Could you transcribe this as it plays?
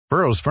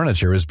Burrow's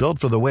furniture is built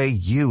for the way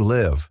you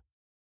live.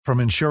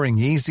 From ensuring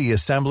easy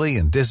assembly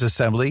and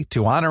disassembly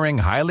to honoring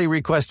highly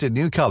requested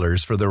new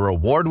colors for their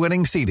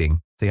award-winning seating,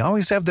 they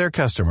always have their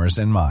customers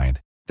in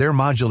mind. Their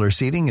modular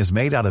seating is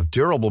made out of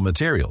durable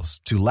materials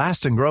to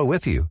last and grow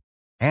with you.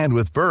 And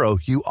with Burrow,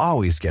 you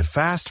always get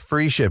fast,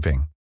 free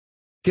shipping.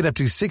 Get up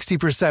to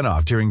 60%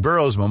 off during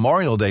Burrow's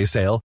Memorial Day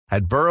sale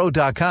at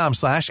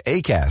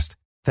burrow.com/ACAST.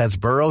 That's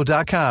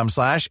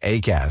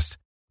burrow.com/ACAST.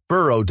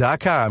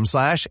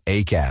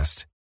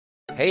 burrow.com/ACAST.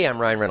 Hey, I'm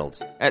Ryan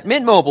Reynolds. At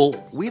Mint Mobile,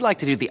 we like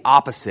to do the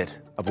opposite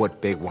of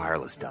what Big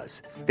Wireless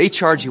does. They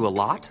charge you a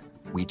lot,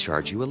 we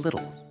charge you a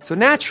little. So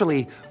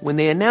naturally, when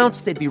they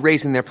announced they'd be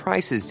raising their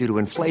prices due to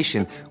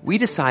inflation, we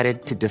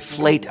decided to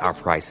deflate our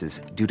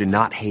prices due to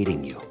not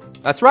hating you.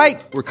 That's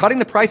right. We're cutting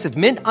the price of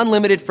Mint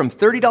Unlimited from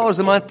 $30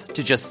 a month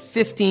to just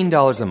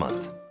 $15 a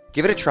month.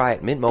 Give it a try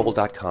at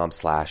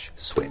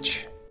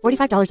mintmobile.com/switch.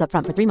 $45 up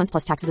front for 3 months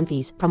plus taxes and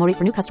fees. Promo rate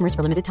for new customers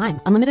for limited time.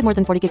 Unlimited more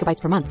than 40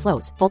 gigabytes per month.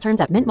 Slows full terms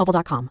at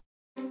mintmobile.com.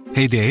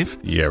 Hey, Dave.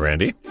 Yeah,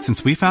 Randy.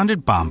 Since we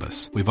founded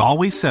Bombas, we've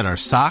always said our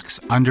socks,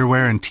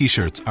 underwear, and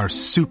T-shirts are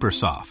super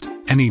soft.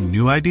 Any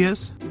new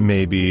ideas?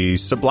 Maybe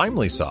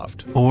sublimely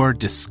soft. Or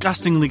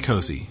disgustingly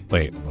cozy.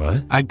 Wait,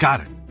 what? I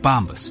got it.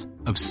 Bombas.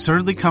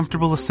 Absurdly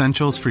comfortable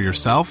essentials for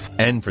yourself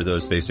and for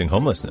those facing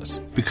homelessness.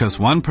 Because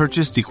one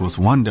purchased equals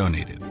one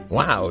donated.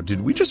 Wow,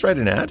 did we just write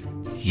an ad?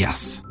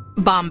 Yes.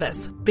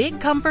 Bombas.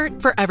 Big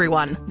comfort for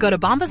everyone. Go to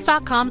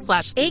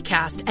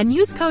bombas.com/ACAST and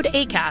use code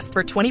ACAST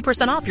for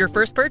 20% off your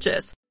first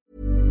purchase.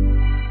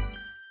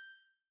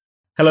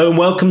 Hello and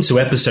welcome to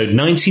episode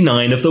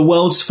 99 of the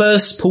world's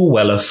first Paul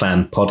Weller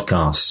fan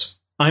podcast.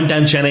 I'm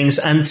Dan Jennings,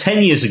 and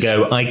 10 years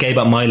ago I gave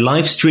up my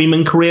live stream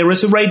and career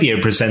as a radio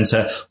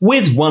presenter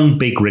with one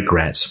big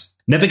regret: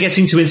 never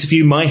getting to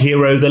interview my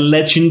hero, the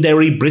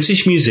legendary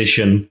British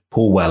musician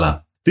Paul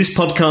Weller. This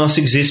podcast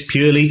exists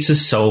purely to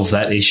solve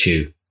that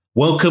issue.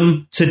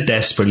 Welcome to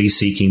Desperately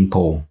Seeking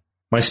Paul.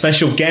 My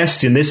special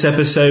guest in this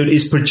episode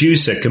is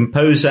producer,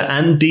 composer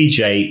and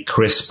DJ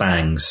Chris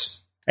Bangs.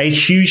 A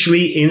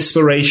hugely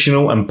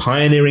inspirational and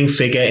pioneering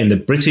figure in the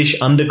British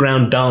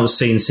underground dance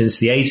scene since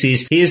the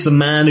 80s, he is the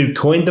man who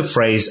coined the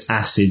phrase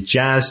acid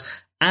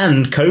jazz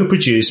and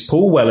co-produced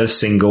Paul Weller's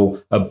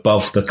single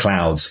Above the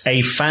Clouds,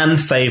 a fan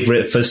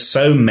favourite for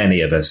so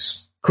many of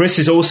us. Chris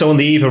is also on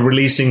the eve of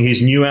releasing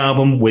his new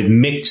album with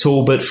Mick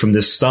Talbot from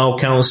the Style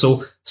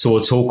Council, so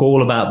we'll talk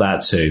all about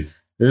that too.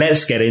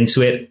 Let's get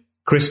into it.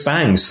 Chris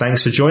Bangs,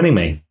 thanks for joining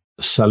me.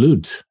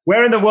 Salute.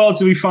 Where in the world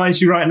do we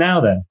find you right now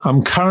then?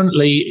 I'm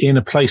currently in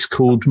a place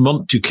called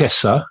Mont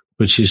Duquesa,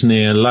 which is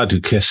near La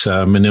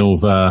Duquesa,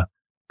 Manilva,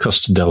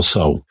 Costa del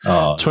Sol.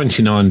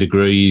 29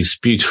 degrees,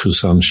 beautiful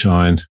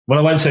sunshine. Well,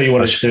 I won't tell you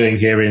what it's doing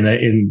here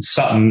in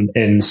Sutton,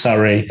 in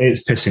Surrey.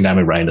 It's pissing down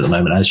with rain at the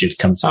moment, as you'd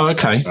come to. Oh,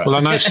 okay. Right. Well,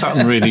 I know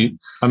Sutton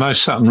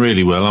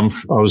really well. I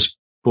was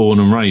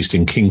born and raised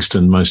in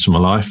Kingston most of my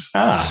life.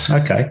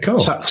 Okay, cool.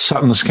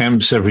 Sutton's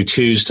Camps every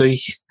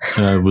Tuesday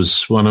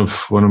was one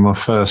of my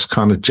first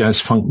kind of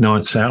jazz funk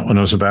nights out when I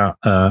was about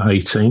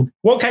 18.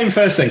 What came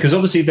first then? Because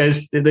obviously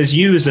there's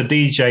you as a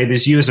DJ,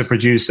 there's you as a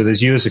producer,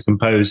 there's you as a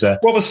composer.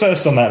 What was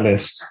first on that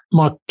list?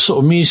 My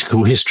sort of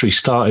musical history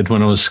started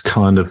when I was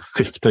kind of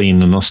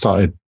 15 and I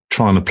started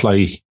trying to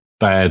play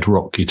bad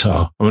rock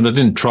guitar. I mean, I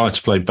didn't try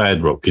to play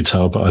bad rock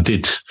guitar, but I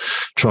did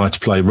try to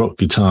play rock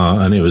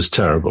guitar and it was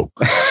terrible.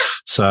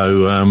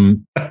 So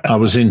I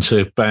was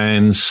into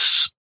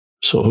bands,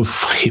 sort of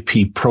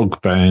hippie prog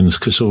bands,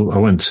 because I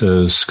went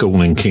to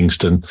school in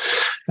Kingston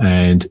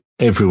and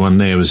everyone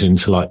there was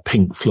into like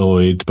Pink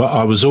Floyd. But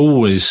I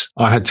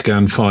had to go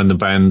and find the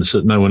bands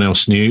that no one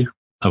else knew.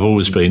 I've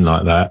always been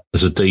like that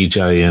as a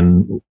DJ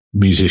and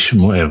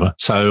musician, whatever.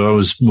 So I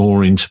was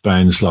more into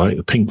bands like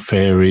the Pink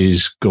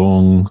Fairies,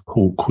 Gong,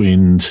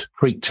 Hawkwind,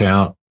 Freaked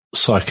Out,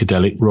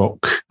 psychedelic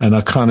rock. And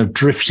I kind of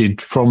drifted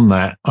from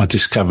that. I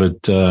discovered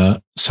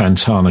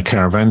Santana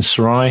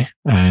Caravanserai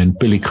and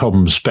Billy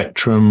Cobham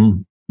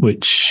Spectrum,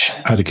 which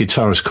had a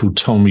guitarist called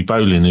Tommy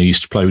Bolin who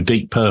used to play with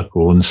Deep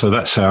Purple. And so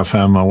that's how I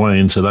found my way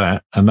into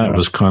that. And that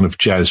was kind of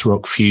jazz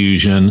rock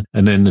fusion.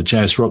 And then the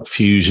jazz rock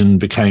fusion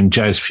became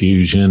jazz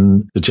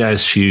fusion. The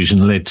jazz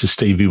fusion led to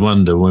Stevie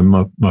Wonder when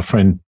my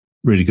friend,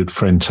 really good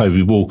friend,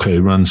 Toby Walker,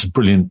 who runs a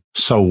brilliant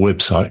soul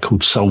website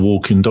called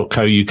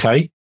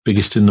soulwalking.co.uk.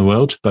 Biggest in the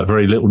world, but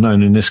very little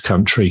known in this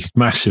country,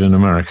 massive in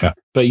America.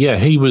 But yeah,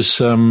 he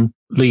was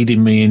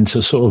leading me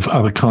into sort of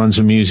other kinds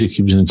of music.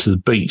 He was into the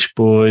Beach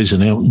Boys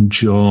and Elton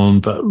John,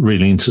 but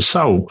really into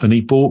soul. And he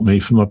bought me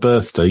for my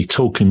birthday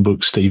Talking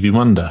Book Stevie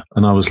Wonder.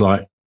 And I was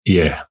like,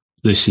 yeah,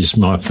 this is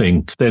my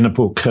thing. Then I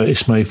bought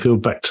Curtis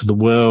Mayfield, Back to the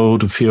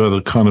World, a few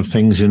other kind of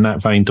things in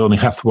that vein, Donny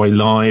Hathaway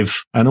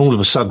Live. And all of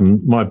a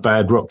sudden, my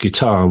bad rock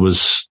guitar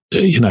was,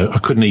 I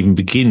couldn't even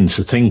begin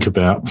to think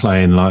about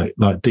playing like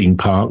Dean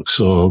Parks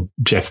or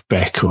Jeff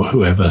Beck or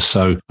whoever.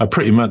 So I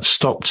pretty much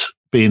stopped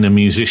being a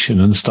musician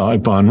and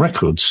started buying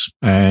records.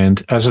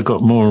 And as I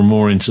got more and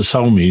more into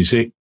soul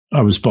music,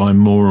 I was buying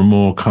more and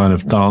more kind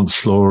of dance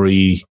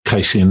floor-y,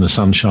 Casey and the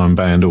Sunshine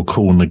Band or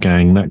Kool and the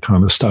Gang, that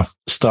kind of stuff.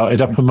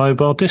 Started up a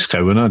mobile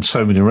disco when I had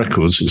so many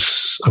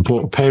records. I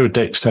bought a pair of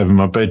decks to have in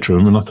my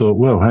bedroom, and I thought,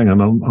 well, hang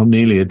on, I'm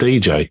nearly a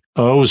DJ.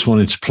 I always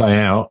wanted to play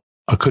out.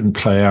 I couldn't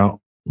play out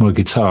my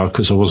guitar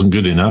because I wasn't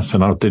good enough,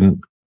 and I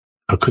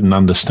couldn't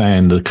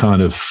understand the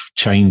kind of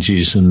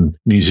changes and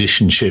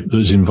musicianship that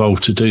was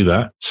involved to do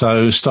that.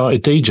 So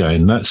started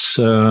DJing. That's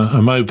a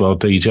mobile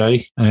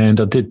DJ. And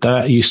I did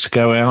that. I used to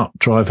go out,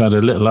 drive out a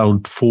little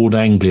old Ford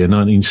Anglia,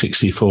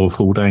 1964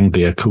 Ford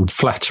Anglia called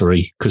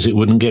Flattery, because it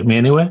wouldn't get me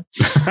anywhere.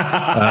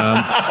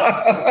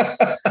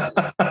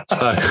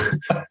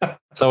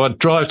 So I'd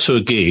drive to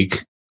a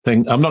gig,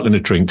 think, I'm not going to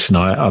drink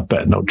tonight. I'd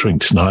better not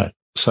drink tonight.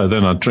 So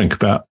then I'd drink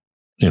about,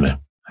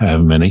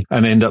 however many,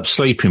 and end up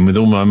sleeping with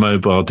all my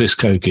mobile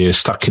disco gear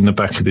stuck in the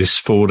back of this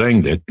Ford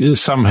Anglia.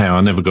 Somehow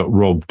I never got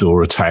robbed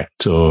or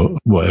attacked or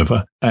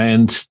whatever.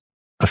 And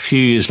a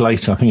few years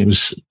later, I think it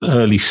was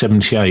early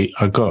 78,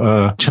 I got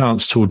a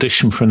chance to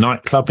audition for a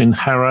nightclub in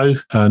Harrow,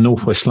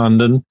 northwest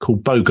London,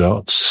 called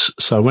Bogart's.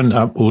 So I went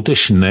up,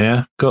 auditioned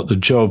there, got the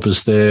job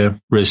as their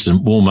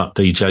resident warm-up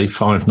DJ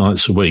 5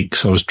 nights a week.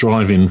 So I was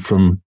driving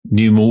from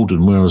New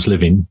Malden, where I was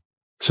living,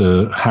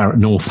 to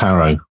North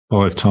Harrow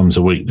 5 times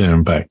a week there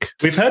and back.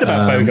 We've heard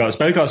about Bogart's.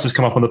 Bogart's has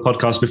come up on the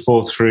podcast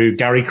before through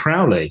Gary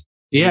Crowley.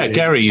 Yeah,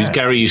 Gary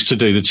used to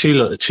do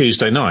the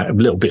Tuesday night a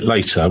little bit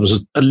later. I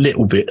was a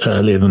little bit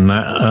earlier than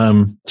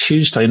that.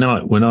 Tuesday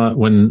night when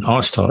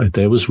I started,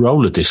 there was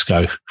roller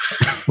disco,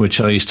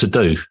 which I used to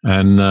do.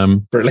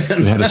 And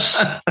brilliant. We had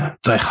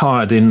they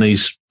hired in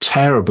these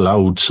terrible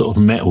old sort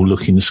of metal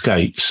looking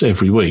skates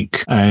every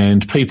week,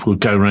 and people would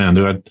go around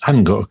who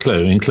hadn't got a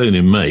clue,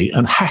 including me,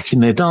 and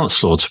hacking their dance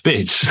floor to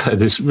bits.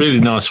 This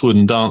really nice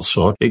wooden dance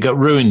floor. It got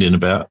ruined in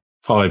about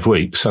 5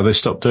 weeks, so they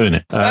stopped doing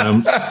it.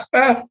 But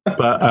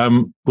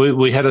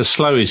we had a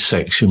slowish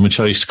section, which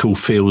I used to call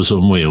Fields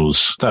on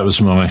Wheels. That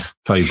was my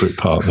favourite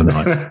part of the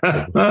night.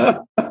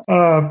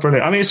 Oh,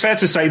 brilliant. I mean, it's fair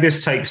to say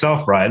this takes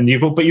off, right? And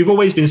you've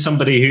always been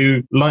somebody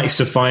who likes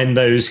to find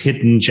those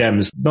hidden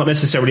gems. Not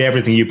necessarily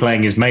everything you're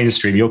playing is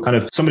mainstream. You're kind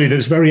of somebody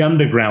that's very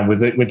underground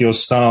with your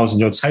styles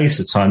and your taste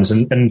at times.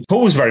 And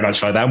Paul's very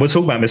much like that. And we'll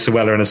talk about Mr.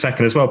 Weller in a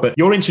second as well. But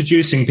you're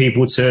introducing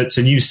people to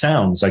new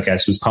sounds, I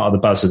guess, was part of the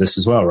buzz of this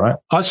as well, right?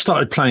 I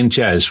started playing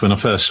jazz when I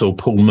first saw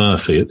Paul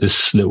Murphy at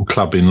this little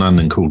club in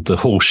London called The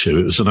Horseshoe.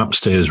 It was an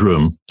upstairs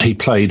room. He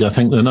played, I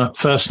think the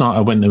first night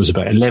I went, there was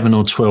about 11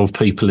 or 12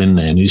 people in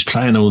there, and he was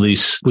playing all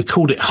these, we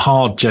called it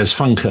hard jazz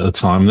funk at the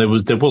time.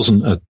 There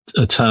wasn't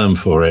a term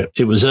for it.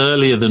 It was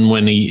earlier than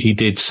when he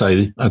did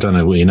say, I don't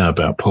know what you know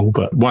about Paul,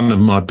 but one of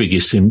my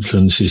biggest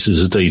influences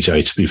as a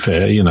DJ, to be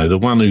fair, the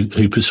one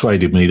who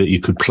persuaded me that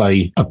you could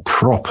play a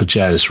proper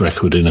jazz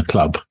record in a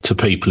club to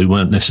people who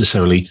weren't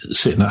necessarily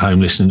sitting at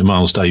home listening to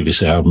Miles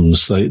Davis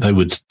albums. They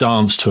would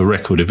dance to a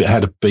record if it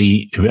had a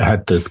beat, if it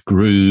had the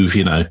groove,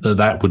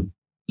 that would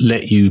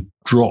let you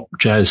drop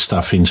jazz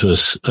stuff into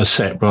a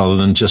set rather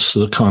than just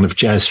the kind of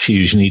jazz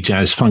fusion-y,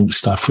 jazz funk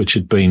stuff, which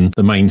had been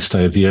the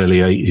mainstay of the early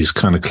 80s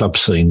kind of club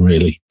scene,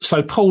 really.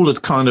 So Paul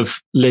had kind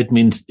of led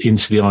me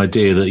into the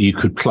idea that you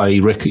could play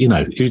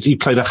record, he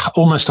played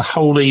almost a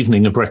whole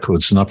evening of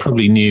records, and I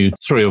probably knew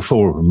 3 or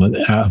 4 of them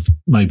out of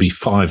maybe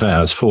 4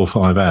 or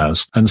 5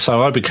 hours. And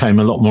so I became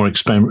a lot more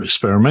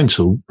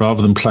experimental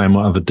rather than playing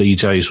what other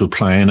DJs were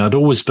playing. I'd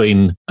always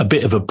been a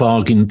bit of a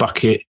bargain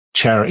bucket,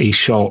 charity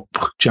shop,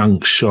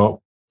 junk shop,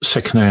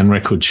 second-hand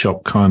record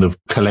shop kind of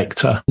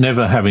collector,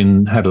 never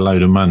having had a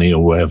load of money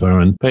or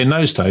whatever. But in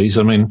those days,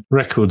 I mean,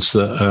 records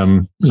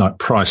that like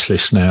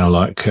priceless now,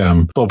 like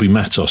Bobby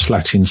Matos,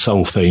 Latin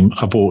Soul Theme,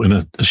 I bought in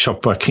a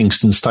shop by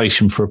Kingston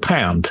Station for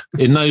 £1.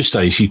 In those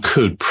days, you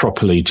could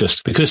properly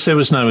just, because there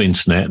was no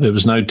internet, there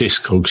was no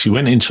Discogs, you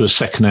went into a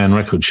second-hand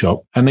record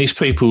shop, and these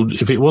people,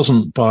 if it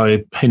wasn't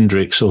by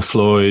Hendrix or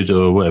Floyd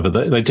or whatever,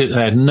 they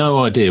had no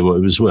idea what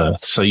it was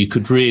worth. So you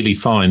could really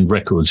find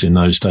records in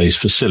those days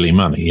for silly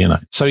money,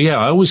 So yeah,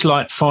 I always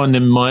liked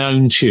finding my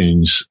own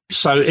tunes.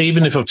 So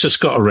even if I've just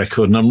got a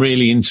record and I'm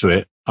really into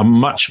it, I'm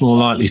much more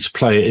likely to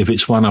play it if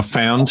it's one I've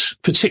found.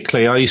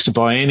 Particularly, I used to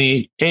buy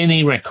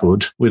any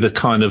record with a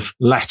kind of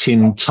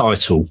Latin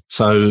title.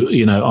 So,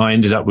 I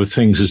ended up with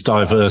things as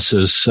diverse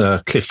as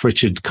Cliff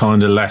Richard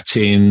kind of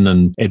Latin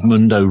and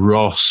Edmundo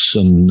Ross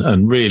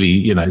and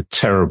really,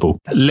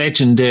 terrible.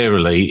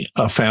 Legendarily,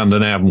 I found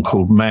an album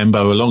called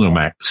Mambo Alonga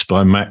Max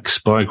by Max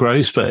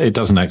Bygraves, but it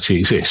doesn't actually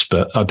exist.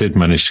 But I did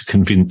manage to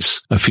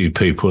convince a few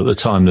people at the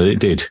time that it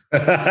did.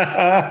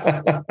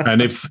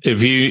 And if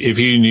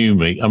you knew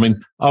me, I mean,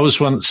 I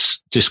was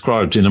once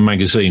described in a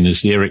magazine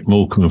as the Eric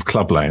Morecambe of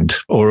Clubland,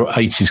 or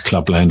 80s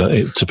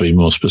Clubland, to be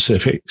more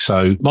specific.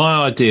 So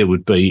my idea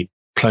would be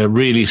play a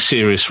really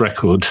serious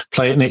record,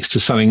 play it next to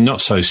something not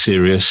so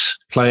serious,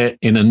 play it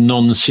in a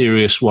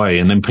non-serious way.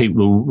 And then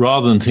people,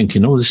 rather than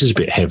thinking, oh, this is a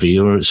bit heavy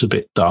or it's a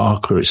bit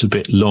dark or it's a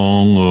bit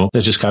long, or they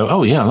just go,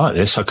 oh yeah, I like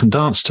this, I can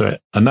dance to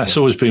it. And that's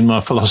always been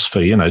my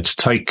philosophy, to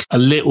take a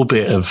little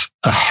bit of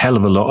a hell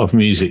of a lot of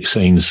music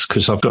scenes,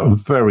 because I've got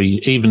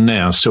even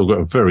now, still got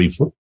a very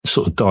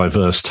sort of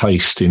diverse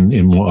taste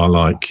in what I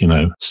like, you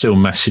know. Still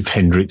massive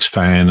Hendrix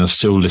fan. I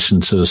still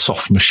listen to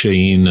Soft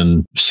Machine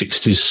and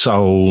 60s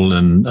soul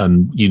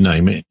and you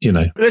name it, you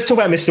know. Let's talk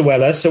about Mr.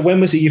 Weller. So when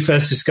was it you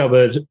first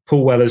discovered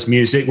Paul Weller's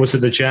music? Was it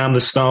the Jam,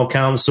 the Style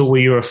Council? Were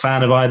you a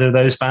fan of either of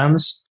those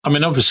bands? I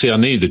mean, obviously I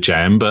knew the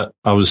Jam, but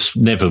I was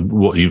never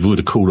what you would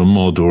have called a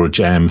mod or a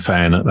Jam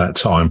fan at that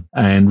time.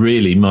 And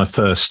really my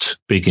first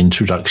big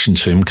introduction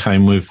to him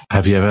came with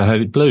Have You Ever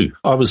Had It Blue?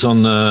 I was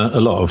on a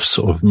lot of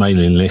sort of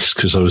mailing lists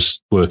because I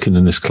was working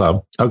in this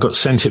club. I got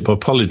sent it by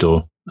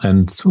Polydor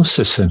and what's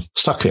this then?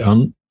 Stuck it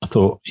on. I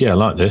thought, yeah, I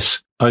like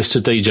this. I used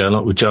to DJ a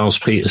lot with Giles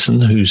Peterson,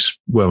 who's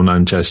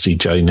well-known jazz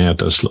DJ now,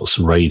 does lots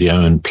of radio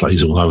and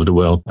plays all over the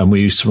world. And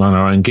we used to run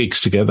our own gigs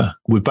together.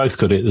 We both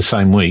got it the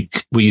same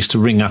week. We used to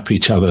ring up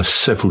each other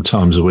several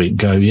times a week and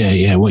go,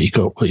 yeah, what you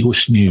got?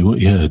 What's new? What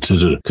you heard?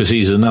 Because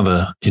he's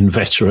another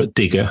inveterate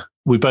digger.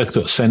 We both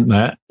got sent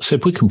that,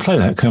 said, we can play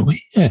that, can't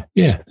we?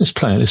 Yeah, let's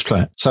play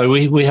it. So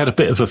we had a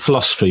bit of a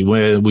philosophy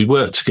where we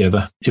worked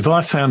together. If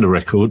I found a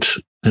record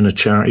in a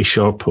charity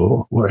shop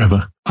or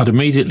wherever, I'd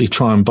immediately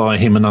try and buy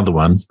him another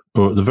one,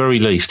 or at the very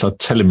least, I'd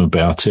tell him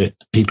about it.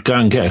 He'd go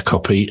and get a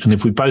copy, and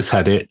if we both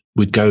had it,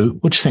 we'd go,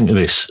 what do you think of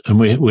this? And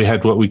we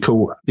had what we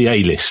call the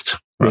A-list,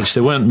 which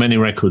there weren't many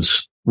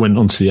records went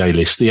onto the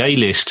A-list. The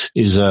A-list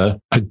is a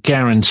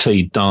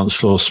guaranteed dance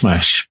floor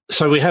smash.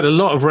 So we had a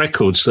lot of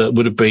records that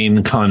would have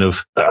been kind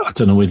of, I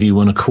don't know whether you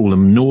want to call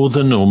them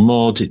northern or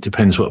mod, it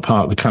depends what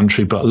part of the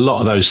country, but a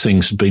lot of those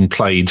things had been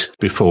played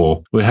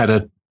before. We had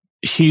a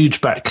huge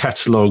back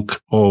catalogue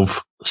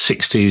of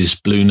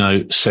 60s Blue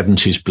Note,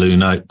 70s Blue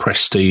Note,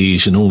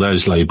 Prestige and all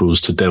those labels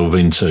to delve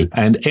into.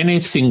 And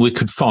anything we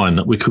could find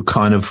that we could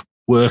kind of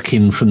work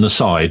in from the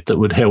side that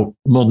would help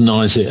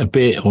modernise it a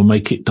bit or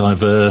make it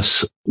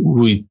diverse,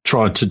 we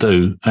tried to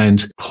do.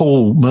 And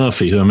Paul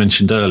Murphy, who I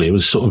mentioned earlier,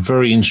 was sort of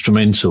very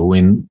instrumental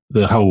in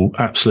the whole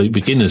Absolute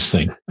Beginners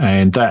thing.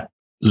 And that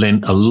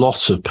lent a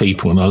lot of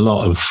people and a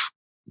lot of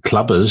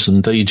clubbers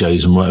and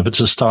DJs and whatever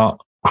to start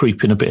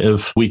creeping a bit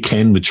of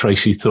Weekend with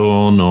Tracy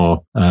Thorn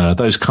or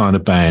those kind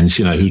of bands,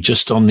 you know, who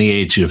just on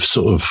the edge of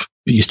sort of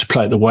used to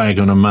play at the Wag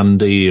on a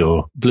Monday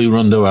or Blue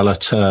Rondo a la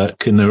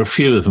Turk. And there were a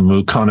few of them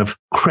who kind of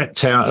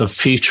crept out of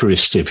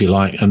futurist, if you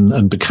like,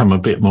 and become a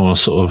bit more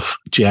sort of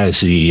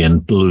jazzy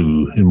and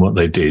blue in what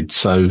they did.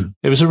 So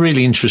it was a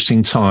really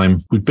interesting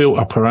time. We built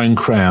up our own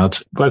crowd,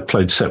 both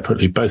played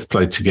separately, both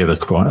played together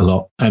quite a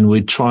lot. And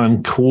we'd try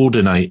and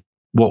coordinate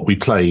what we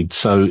played.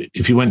 So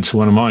if you went to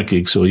one of my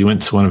gigs or you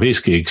went to one of his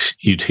gigs,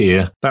 you'd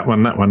hear that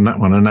one, that one, that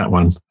one, and that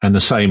one, and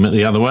the same at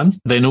the other one.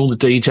 Then all the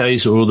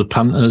DJs or all the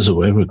punters or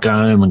whoever would go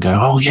home and go,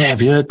 oh yeah,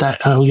 have you heard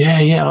that? Oh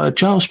yeah,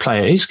 Giles play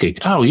at his gig.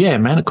 Oh yeah,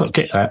 man, I've got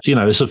to get that. You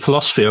know, there's a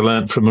philosophy I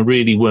learned from a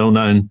really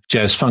well-known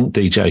jazz funk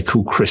DJ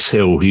called Chris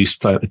Hill, who used to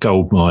play at the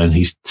Goldmine.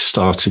 He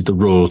started the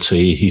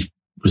Royalty. He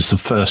was the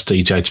first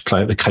DJ to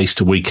play at the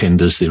Caister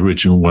Weekenders, the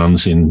original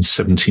ones in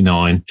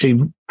 79. He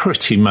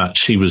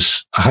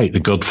was, I hate the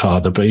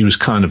Godfather, but he was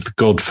kind of the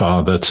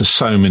godfather to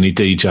so many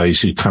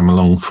DJs who come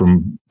along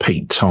from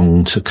Pete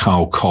Tong to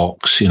Carl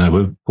Cox, you know,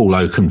 with Paul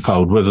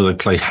Oakenfold, whether they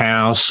play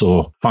house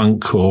or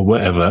funk or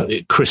whatever.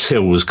 Chris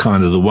Hill was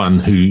kind of the one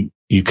who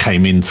you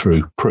came in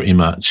through pretty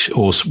much,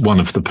 or one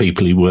of the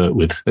people he worked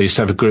with. They used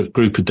to have a group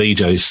of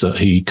DJs that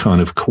he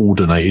kind of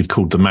coordinated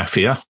called the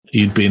Mafia.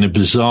 He'd be in a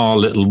bizarre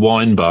little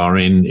wine bar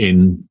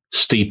in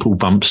Steeple,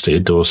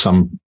 Bumpstead, or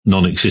some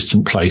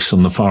non-existent place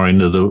on the far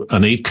end of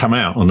and he'd come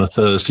out on a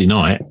Thursday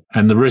night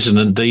and the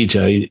resident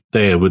DJ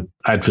there would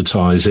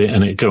advertise it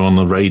and it'd go on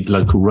the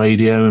local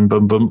radio and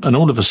boom, boom. And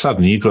all of a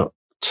sudden you got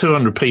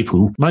 200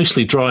 people,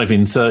 mostly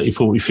driving 30,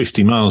 40,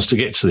 50 miles to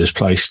get to this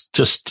place,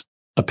 just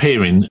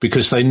appearing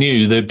because they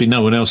knew there'd be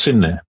no one else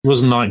in there. It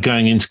wasn't like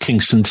going into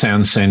Kingston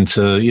Town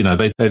Centre, you know,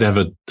 they'd have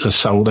a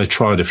soul. They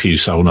tried a few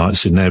soul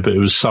nights in there, but it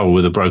was soul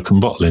with a broken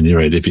bottle in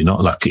your head if you're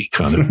not lucky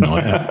kind of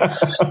night,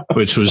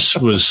 which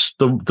was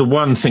the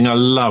one thing I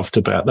loved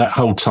about that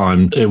whole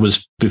time. It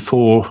was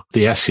before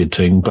the acid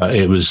thing, but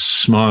it was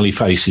smiley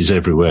faces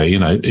everywhere. You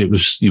know,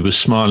 you were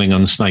smiling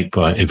on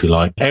Snakebite, if you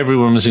like.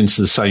 Everyone was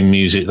into the same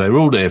music. They were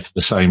all there for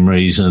the same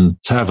reason,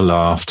 to have a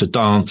laugh, to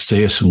dance, to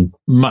hear some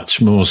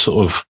much more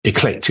sort of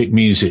eclectic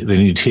music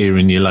than you'd hear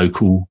in your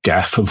local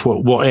gaff of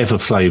whatever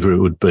flavour it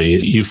would be.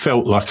 You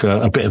felt like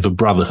a bit of a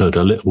brotherhood,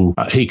 a little,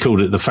 he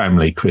called it the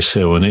family, Chris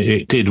Hill, and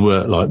it did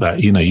work like that.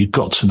 You know, you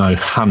got to know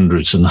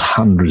hundreds and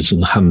hundreds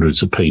and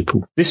hundreds of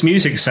people. This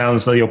music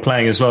sounds that you're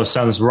playing as well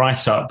sounds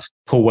right up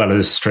Paul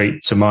Weller's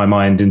street to my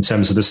mind in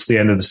terms of the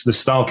end of the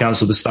Style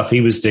Council, the stuff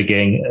he was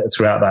digging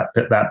throughout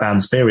that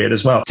band's period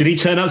as well. Did he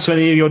turn up to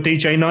any of your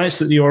DJ nights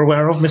that you're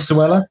aware of, Mr.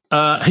 Weller?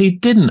 He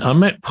didn't. I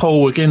met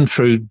Paul again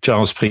through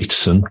Giles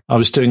Peterson. I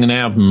was doing an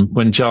album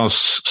when Giles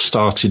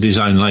started his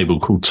own label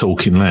called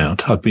Talking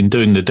Loud. I'd been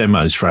doing the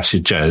demos for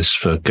Acid Jazz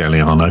for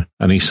Galliano,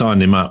 and he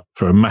signed him up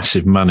for a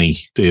massive money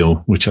deal,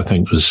 which I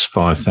think was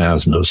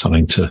 5,000 or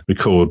something, to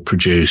record,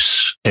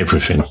 produce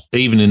everything.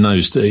 Even in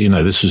those, you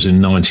know, this was in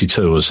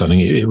 92 or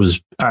something. It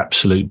was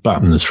absolute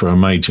buttons for a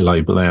major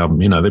label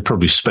album. You know, they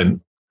probably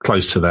spent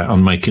close to that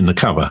on making the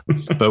cover.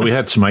 But we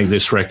had to make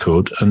this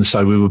record, and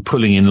so we were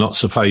pulling in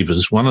lots of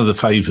favours. One of the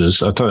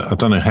favours, I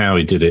don't know how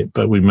he did it,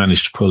 but we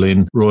managed to pull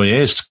in Roy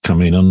Ayers to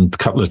come in on a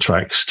couple of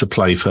tracks to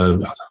play for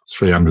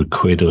 300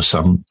 quid or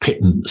some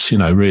pittance,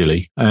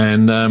 really.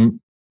 And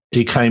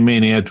he came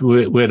in,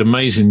 we had an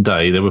amazing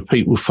day. There were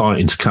people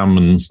fighting to come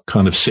and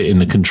kind of sit in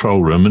the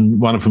control room. And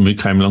one of them who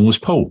came along was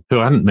Paul,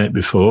 who I hadn't met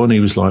before. And he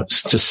was like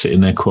just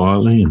sitting there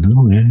quietly.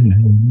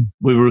 And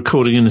we were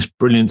recording in this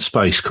brilliant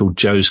space called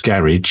Joe's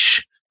Garage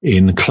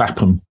in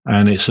Clapham.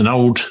 And it's an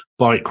old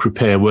bike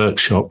repair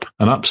workshop.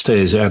 And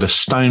upstairs it had a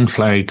stone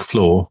flag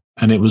floor.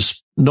 And it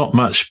was not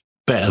much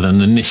better than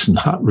the Nissan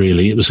hut,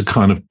 really. It was a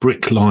kind of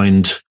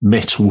brick-lined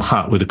metal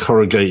hut with a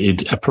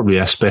corrugated, probably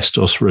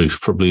asbestos roof.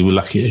 Probably we're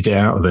lucky to get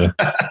out of there.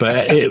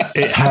 But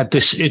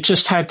it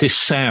just had this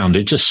sound.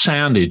 It just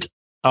sounded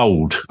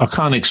old. I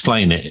can't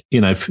explain it.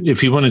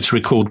 If you wanted to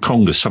record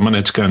congas, someone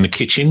had to go in the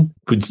kitchen.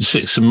 We'd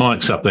sit some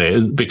mics up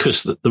there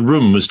because the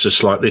room was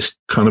just like this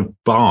kind of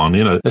barn.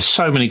 There's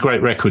so many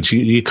great records.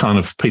 You kind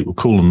of, people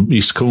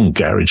used to call them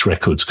garage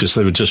records because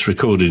they were just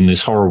recorded in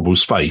this horrible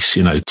space,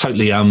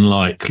 totally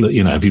unlike,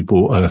 if you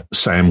bought a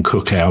Sam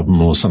Cooke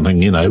album or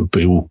something, it would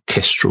be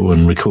orchestral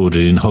and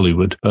recorded in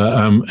Hollywood. But,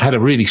 had a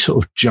really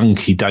sort of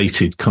junky,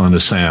 dated kind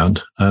of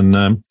sound.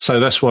 And, so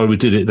that's why we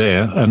did it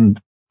there. And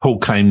Paul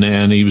came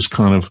there and he was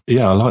kind of,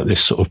 I like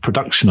this sort of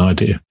production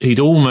idea. He'd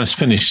almost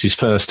finished his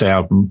first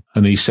album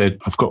and he said,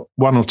 I've got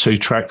 1 or 2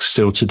 tracks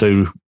still to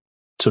do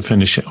to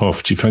finish it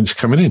off. Do you fancy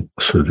coming in?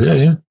 I said,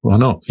 yeah, why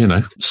not?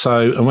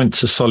 So I went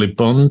to Solid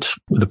Bond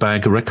with a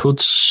bag of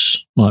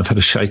records. Might have had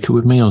a shaker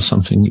with me or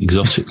something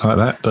exotic like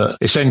that. But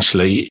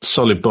essentially,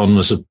 Solid Bond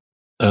was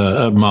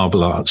a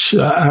Marble Arch,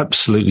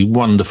 absolutely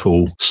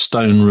wonderful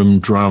stone room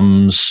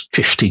drums,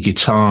 50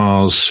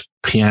 guitars,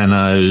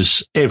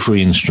 pianos,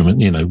 every instrument,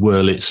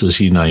 Wurlitzers,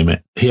 you name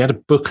it. He had a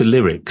book of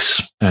lyrics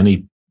and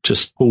he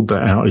just pulled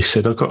that out. He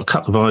said, I've got a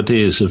couple of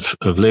ideas of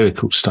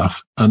lyrical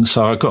stuff. And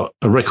so I got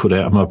a record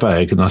out of my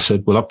bag and I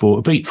said, well, I bought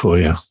a beat for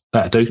you.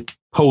 That'll do.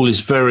 Paul is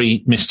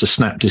very Mr.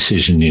 Snap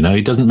decision,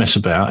 he doesn't mess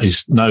about.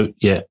 He's no,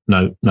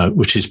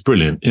 which is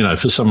brilliant.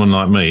 For someone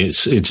like me,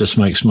 it just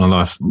makes my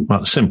life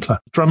much simpler.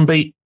 Drum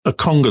beat, a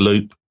conga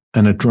loop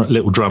and a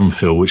little drum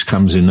fill, which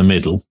comes in the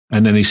middle.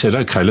 And then he said,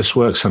 okay, let's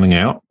work something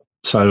out.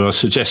 So I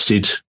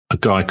suggested a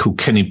guy called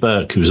Kenny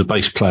Burke, who was a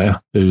bass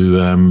player, who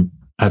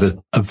had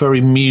a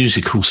very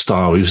musical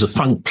style. He was a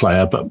funk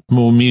player, but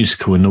more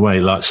musical in the way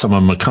like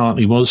someone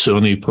McCartney was, who I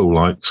knew Paul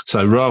liked.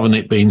 So rather than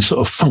it being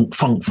sort of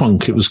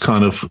funk, it was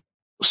kind of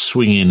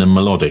swinging and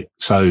melodic.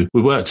 So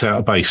we worked out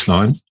a bass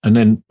line. And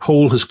then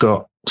Paul has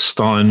got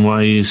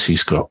Steinways,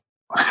 he's got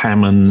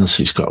Hammonds,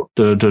 he's got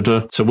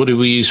da-da-da. So what do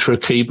we use for a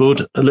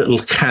keyboard? A little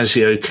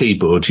Casio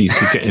keyboard you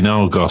could get in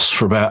Argos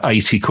for about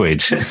 80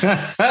 quid.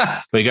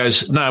 But he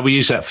goes, no, we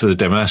use that for the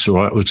demo. That's all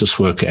right. We'll just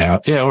work it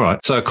out. Yeah, all right.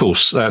 So, of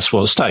course, that's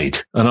what stayed.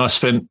 And I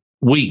spent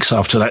weeks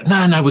after that,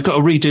 no, we've got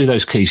to redo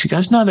those keys. He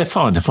goes, no, they're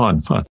fine.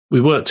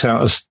 We worked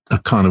out a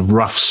kind of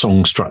rough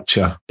song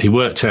structure. He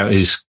worked out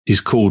his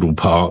chordal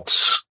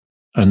parts,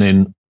 and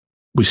then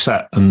we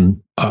sat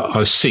and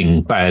I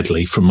sing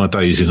badly from my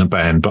days in a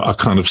band, but I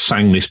kind of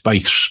sang this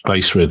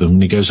bass rhythm.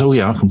 And he goes, oh,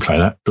 yeah, I can play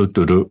that.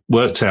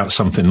 Worked out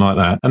something like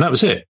that. And that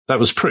was it. That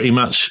was pretty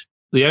much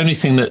the only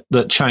thing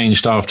that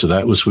changed after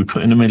that was we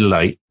put in a middle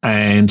 8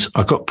 and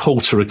I got Paul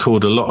to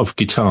record a lot of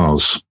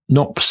guitars,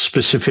 not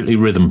specifically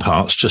rhythm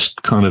parts,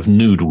 just kind of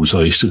noodles,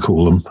 I used to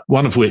call them.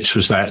 One of which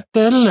was that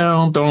at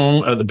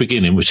the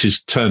beginning, which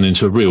is turned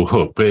into a real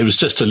hook, but it was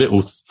just a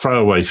little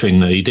throwaway thing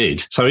that he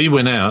did. So he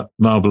went out,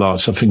 Marble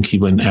Arts, I think he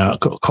went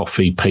out, got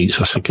coffee,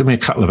 pizza. I said, give me a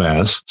couple of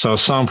hours. So I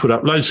sampled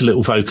up loads of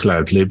little vocal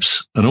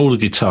ad-libs and all the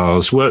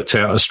guitars, worked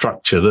out a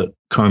structure that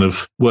kind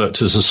of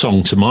worked as a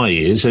song to my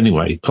ears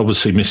anyway,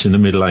 obviously missing the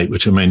middle 8,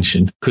 which I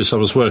mentioned, because I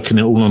was working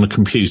it all on a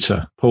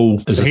computer.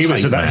 Paul is he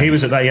was at that, I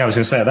was going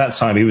to say at that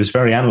time, he was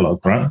very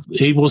analog, right?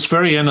 He was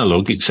very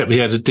analog, except he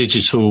had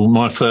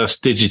my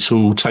first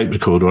digital tape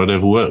recorder I'd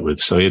ever worked with.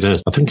 So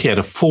I think he had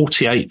a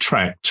 48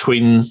 track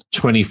Twin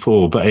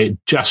 24, but it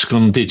just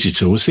gone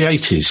digital. It was the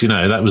 80s,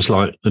 that was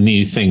like the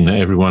new thing that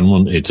everyone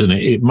wanted. And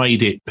it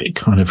made it a bit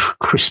kind of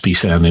crispy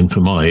sounding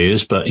for my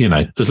ears. But,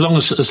 as long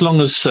as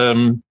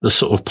the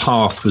sort of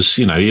path was,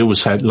 he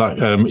always had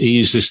he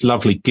used this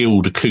lovely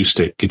Guild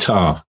acoustic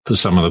guitar for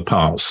some of the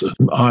parts.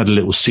 I had a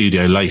little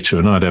studio later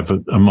and I'd have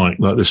a mic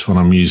like this one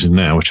I'm using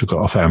now, which I got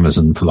off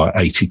Amazon for like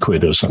 80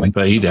 quid or something.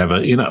 But he'd have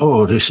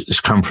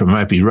this come from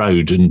Abbey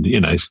Road and,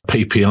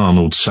 P.P.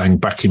 Arnold sang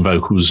backing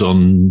vocals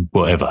on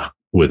whatever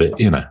with it,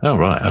 Oh,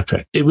 right.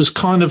 Okay. It was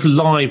kind of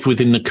live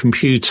within the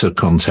computer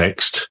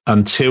context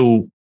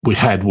until we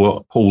had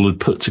what Paul had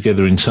put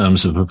together in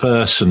terms of a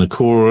verse and a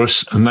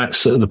chorus. And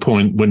that's at the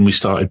point when we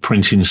started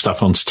printing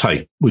stuff onto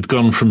tape. We'd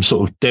gone from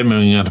sort of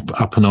demoing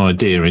up an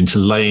idea into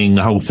laying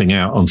the whole thing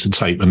out onto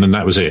tape. And then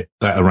that was it.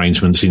 That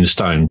arrangement's in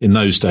stone. In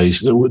those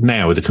days,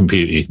 now with a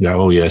computer, you can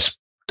go, oh, yes,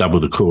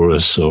 double the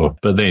chorus.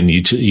 But then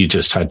you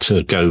just had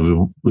to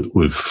go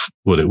with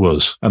what it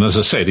was. And as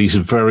I said, he's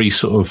a very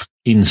sort of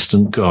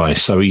instant guy.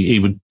 So he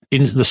would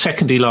the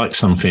second he liked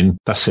something,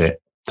 that's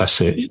it.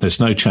 There's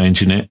no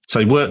changing it. So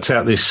he worked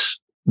out this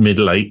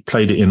middle eight,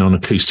 played it in on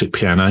acoustic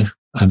piano,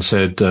 and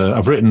said,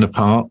 I've written the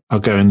part, I'll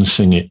go in and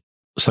sing it.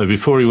 So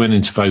before he went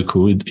into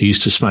vocal, he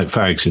used to smoke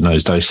fags in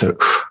those days. So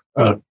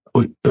I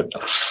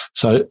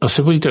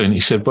said, what are you doing? He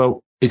said,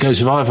 well, he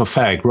goes, if I have a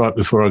fag right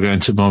before I go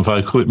into my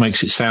vocal, it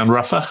makes it sound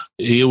rougher.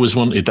 He always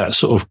wanted that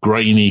sort of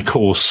grainy,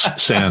 coarse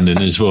sound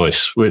in his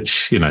voice,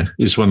 which,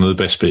 is one of the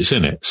best bits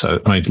in it. So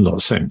it made a lot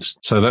of sense.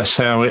 So that's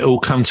how it all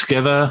come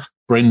together.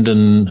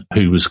 Brendan,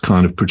 who was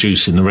kind of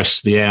producing the rest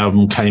of the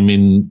album, came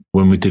in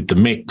when we did the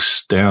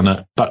mix down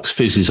at Bucks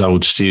Fizz's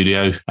old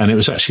studio. And it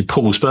was actually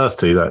Paul's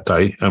birthday that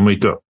day. And we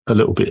got a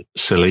little bit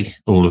silly,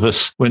 all of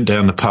us. Went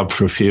down the pub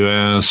for a few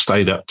hours,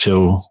 stayed up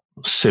till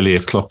silly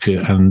o'clock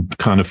and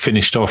kind of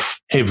finished off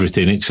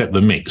everything except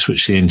the mix,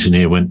 which the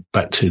engineer went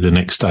back to the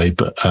next day.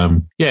 But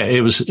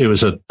it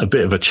was a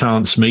bit of a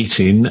chance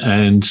meeting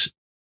and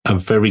a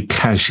very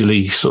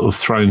casually sort of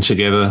thrown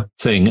together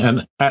thing.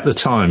 And at the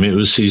time, it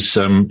was his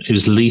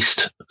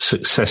least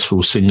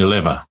successful single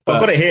ever. I've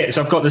got it here.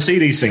 So I've got the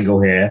CD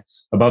single here,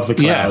 Above the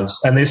Clouds.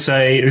 Yeah. And this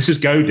is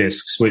Go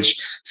Discs, which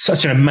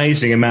such an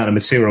amazing amount of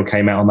material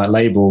came out on that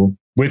label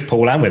with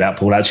Paul and without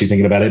Paul, actually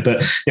thinking about it.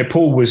 But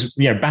Paul was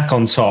back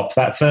on top.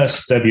 That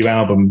first debut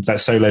album, that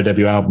solo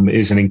debut album,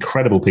 is an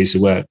incredible piece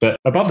of work. But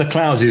Above the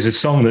Clouds is a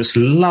song that's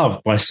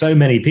loved by so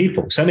many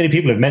people. So many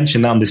people have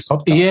mentioned that on this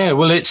podcast. Yeah,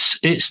 well,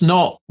 it's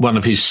not one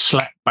of his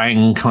slap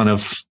bang kind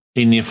of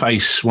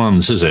in-your-face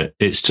ones, is it?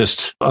 It's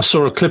just, I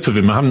saw a clip of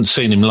him. I haven't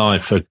seen him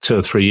live for 2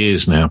 or 3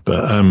 years now,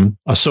 but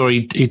I saw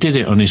he did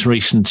it on his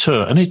recent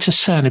tour, and it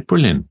just sounded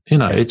brilliant.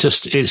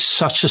 It's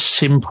such a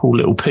simple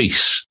little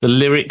piece. The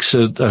lyrics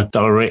are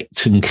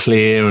direct and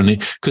clear, and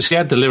because he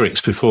had the lyrics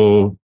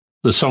before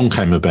the song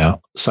came about,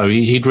 so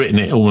he'd written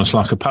it almost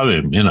like a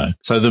poem,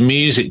 So the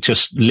music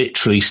just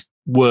literally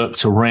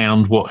worked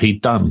around what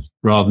he'd done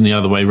rather than the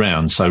other way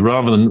round. So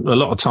rather than a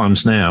lot of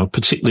times now,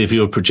 particularly if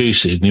you're a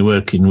producer and you're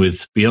working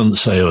with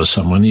Beyonce or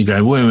someone, you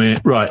go, wait,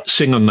 right,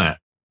 sing on that.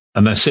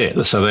 And that's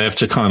it. So they have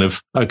to kind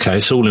of, okay,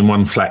 it's all in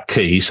one flat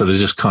key. So they're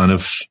just kind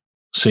of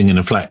singing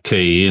a flat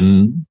key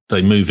and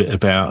they move it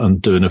about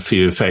and doing a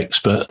few effects.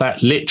 But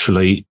that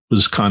literally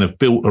was kind of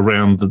built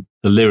around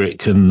the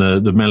lyric and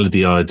the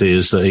melody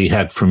ideas that he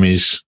had from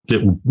his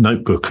little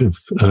notebook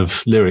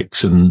of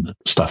lyrics and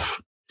stuff.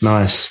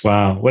 Nice.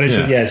 Wow. Well,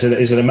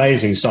 it's an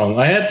amazing song.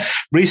 I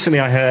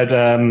heard,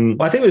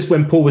 I think it was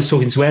when Paul was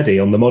talking to Eddie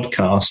on the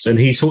Modcast, and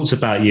he talks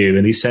about you,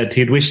 and he said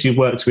he'd wished he'd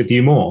worked with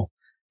you more.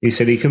 He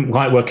said he couldn't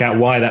quite work out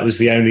why that was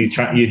the only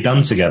track you'd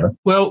done together.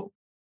 Well,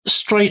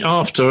 straight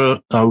after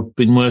I'd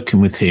been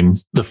working with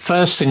him, the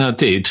first thing I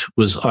did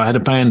was I had a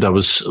band I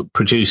was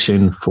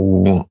producing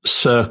for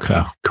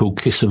Circa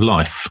called Kiss of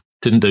Life.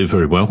 Didn't do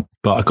very well,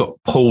 but I got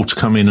Paul to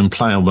come in and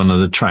play on one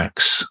of the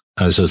tracks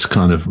as a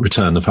kind of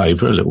return the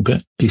favour a little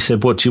bit. He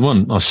said, what do you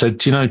want? I said,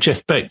 do you know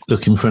Jeff Beck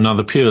looking for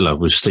another Pure Love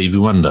with Stevie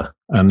Wonder?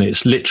 And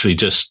it's literally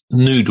just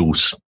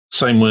noodles.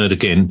 Same word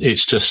again.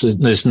 It's just,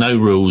 there's no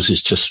rules.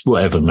 It's just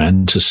whatever,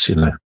 man. Just,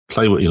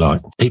 play what you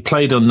like. He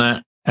played on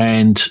that.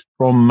 And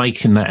from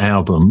making that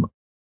album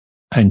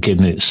and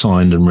getting it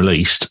signed and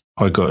released,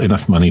 I got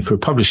enough money for a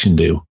publishing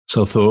deal.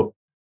 So I thought,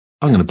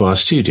 I'm going to buy a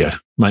studio,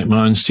 make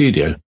my own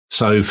studio.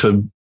 So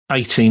for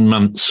 18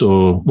 months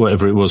or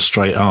whatever it was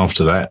straight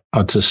after that,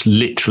 I just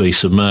literally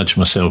submerged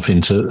myself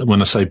into,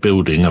 when I say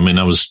building, I mean,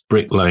 I was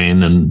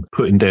bricklaying and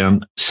putting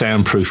down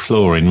soundproof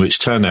flooring, which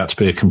turned out to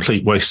be a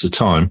complete waste of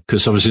time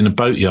because I was in a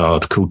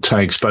boatyard called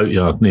Tag's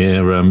Boatyard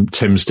near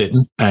Thames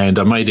Ditton, and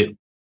I made it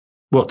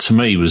what to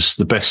me was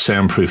the best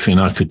soundproofing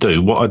I could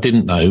do. What I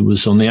didn't know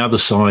was on the other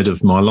side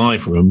of my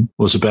live room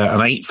was about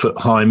an 8-foot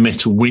high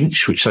metal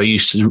winch, which they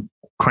used to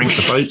crank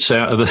the boats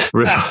out of the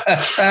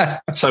river.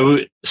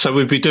 So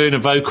we'd be doing a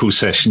vocal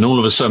session. All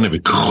of a sudden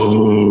it'd be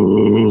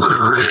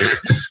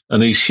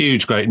and these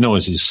huge, great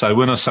noises. So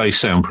when I say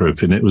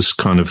soundproofing, it was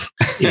kind of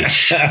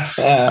ish.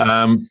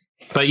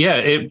 But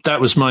yeah, that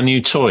was my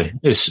new toy.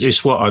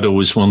 It's what I'd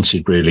always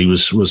wanted. Really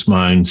was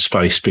my own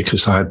space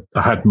because I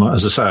had my,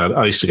 as I say,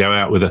 I used to go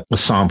out with a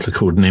sampler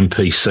called an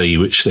MPC,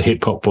 which the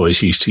hip hop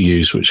boys used to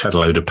use, which had a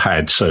load of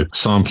pads, so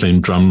sampling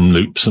drum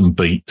loops and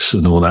beats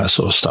and all that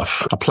sort of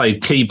stuff. I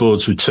played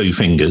keyboards with 2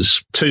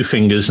 fingers,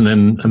 and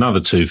then another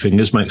 2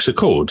 fingers makes a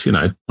chord.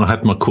 I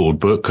had my chord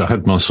book, I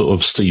had my sort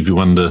of Stevie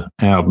Wonder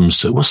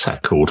albums. What's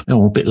that called?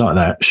 Oh, a bit like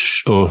that.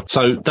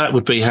 So that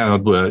would be how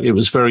I'd work. It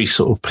was very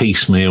sort of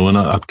piecemeal, and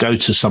I'd go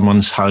to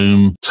someone's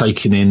home,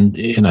 taking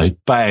in,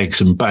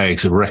 bags and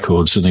bags of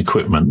records and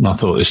equipment. And I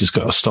thought, this has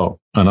got to stop.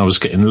 And I was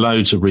getting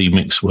loads of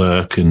remix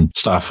work and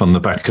stuff on the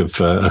back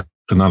of I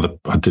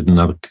did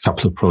another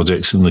couple of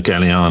projects in the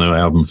Galliano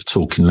album for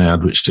Talking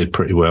Loud, which did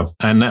pretty well.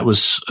 And that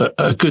was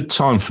a good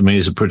time for me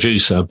as a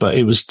producer, but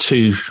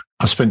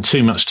I spent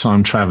too much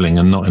time traveling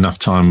and not enough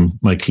time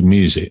making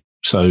music.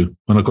 So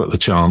when I got the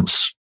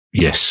chance,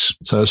 Yes.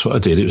 So that's what I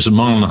did. It was 1.5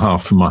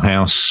 miles from my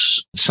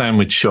house,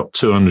 sandwich shop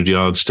 200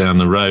 yards down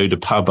the road, a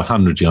pub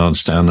 100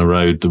 yards down the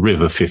road, the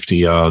river 50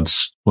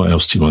 yards. What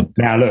else do you want?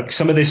 Now, look,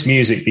 some of this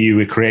music that you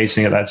were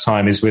creating at that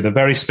time is with a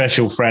very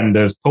special friend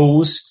of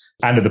Paul's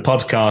and of the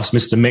podcast,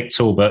 Mr. Mick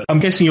Talbot. I'm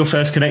guessing your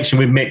first connection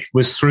with Mick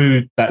was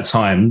through that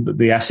time,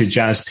 the acid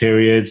jazz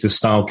period, the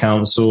Style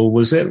Council.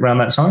 Was it around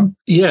that time?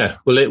 Yeah.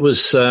 Well, it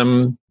was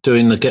doing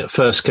the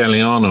first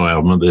Galliano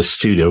album at the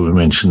studio we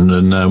mentioned,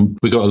 and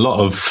we got a lot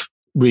of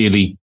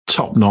really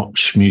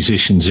top-notch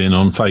musicians in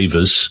on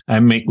favours,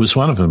 and Mick was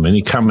one of them. And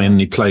he come in and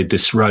he played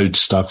this road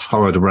stuff,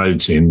 hired the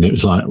roads in. It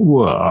was like,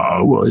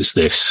 whoa, what is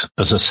this?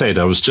 As I said,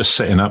 I was just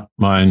setting up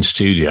my own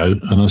studio,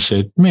 and I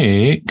said,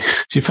 Mick,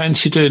 do you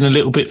fancy doing a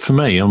little bit for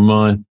me on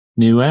my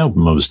new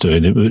album I was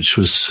doing, which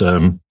was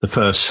the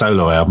first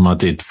solo album I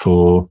did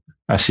for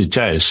Acid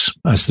Jazz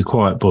as the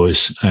Quiet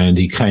Boys, and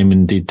he came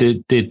and did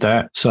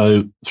that.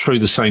 So through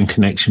the same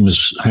connection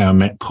was how I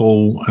met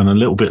Paul, and a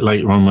little bit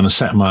later on when I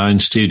set up my own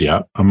studio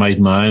up, I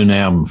made my own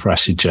album for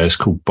Acid Jazz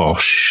called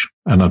Bosch,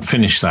 and I'd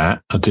finished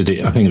that. I did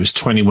it, I think it was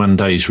 21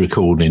 days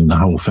recording the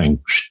whole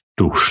thing,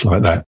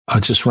 like that.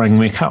 I just rang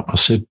Mick up. I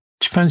said, do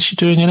you fancy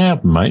doing an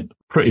album, mate?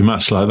 Pretty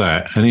much like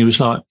that. And he was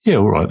like, yeah,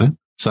 all right then.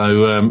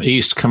 So he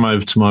used to come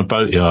over to my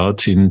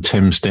boatyard in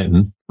Thames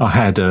Denton. I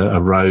had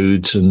a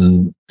Rhodes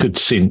and good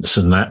synths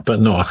and that,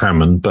 but not a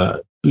Hammond.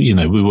 But, you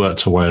know, we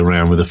worked our way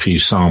around with a few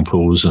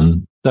samples,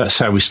 and that's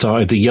how we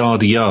started. The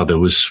Yada Yada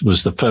was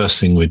the first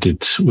thing we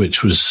did,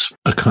 which was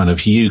a kind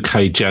of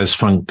UK jazz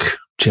funk,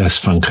 I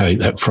hate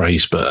that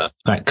phrase, but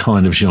that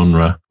kind of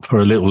genre for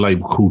a little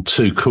label called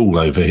Too Cool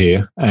over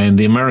here. And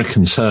the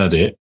Americans heard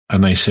it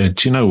and they said,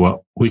 do you know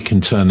what? We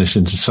can turn this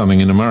into something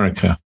in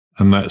America.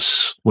 And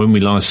that's when we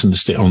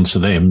licensed it onto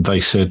them. They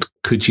said,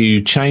 could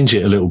you change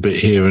it a little bit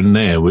here and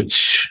there,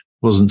 which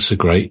wasn't so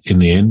great in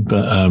the end.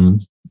 But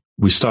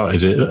we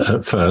started it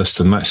at first,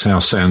 and that's how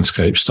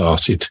Soundscape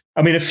started.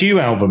 I mean, a few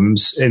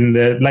albums in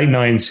the late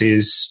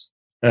 90s,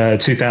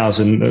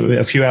 2000,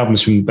 a few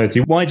albums from both of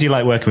you. Why do you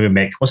like working with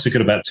Mick? What's so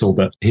good about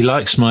Talbot? He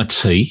likes my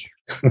tea.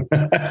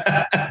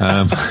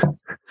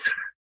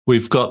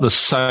 We've got the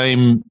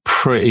same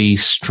pretty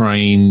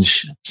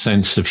strange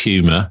sense of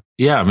humour.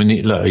 Yeah, I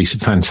mean, look, he's a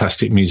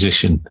fantastic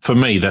musician. For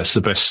me, that's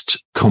the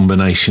best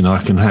combination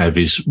I can have,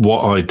 is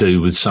what I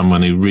do with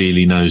someone who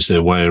really knows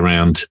their way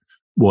around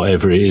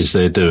whatever it is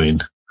they're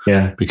doing.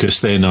 Yeah.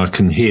 Because then I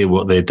can hear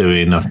what they're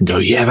doing. I can go,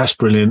 yeah, that's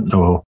brilliant.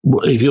 Or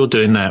if you're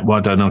doing that, why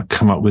don't I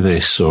come up with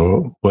this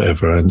or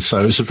whatever? And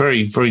so it's a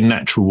very, very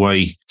natural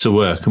way to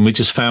work. And we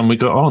just found we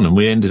got on, and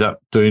we ended up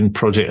doing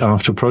project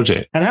after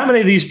project. And how many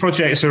of these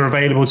projects are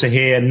available to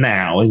hear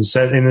now? In the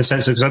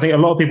sense of, because I think a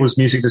lot of people's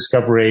music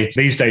discovery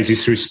these days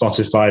is through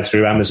Spotify,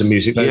 through Amazon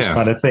Music, those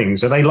kind of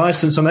things. Are they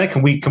licensed on there?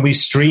 Can we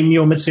stream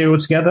your material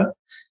together?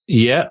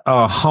 Yeah,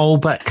 our whole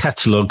back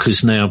catalogue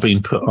has now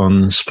been put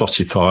on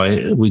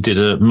Spotify. We did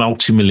a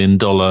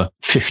multi-million-dollar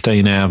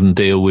 15-album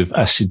deal with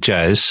Acid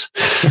Jazz,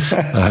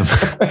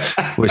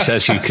 which,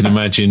 as you can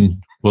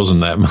imagine,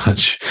 wasn't that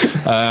much.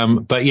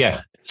 But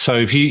yeah, so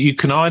if you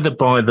can either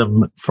buy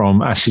them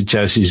from Acid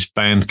Jazz's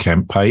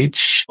Bandcamp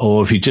page,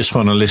 or if you just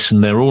want to listen,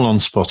 they're all on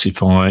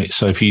Spotify.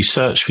 So if you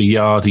search for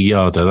Yada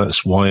Yada,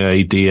 that's Yada,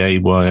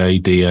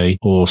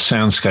 or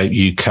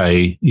Soundscape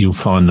UK, you'll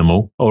find them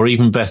all. Or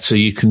even better,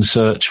 you can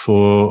search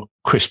for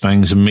Chris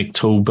Bangs and Mick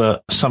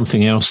Talbot,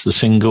 Something Else, the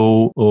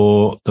single,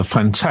 or the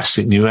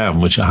fantastic new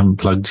album, which I haven't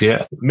plugged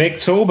yet.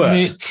 Mick Talbot.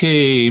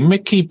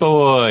 Mickey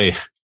boy.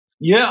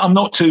 Yeah, I'm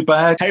not too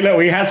bad. Hey, look,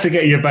 we had to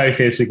get you both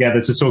here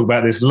together to talk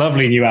about this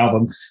lovely new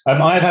album.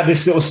 I've had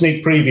this little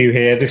sneak preview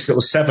here, this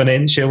little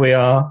 7-inch. Here we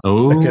are.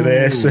 Ooh. Look at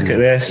this. Little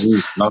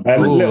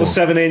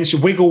 7-inch,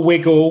 Wiggle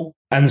Wiggle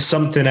and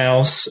Something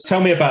Else.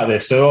 Tell me about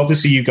this. So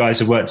obviously you guys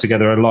have worked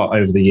together a lot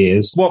over the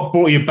years. What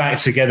brought you back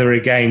together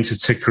again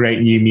to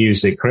create new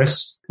music,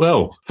 Chris?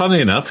 Well,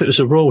 funny enough, it was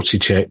a royalty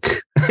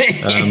check.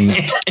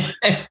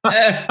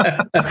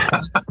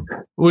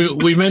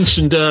 We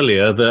mentioned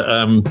earlier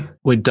that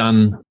we'd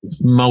done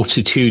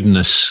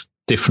multitudinous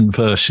different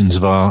versions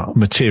of our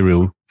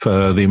material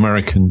for the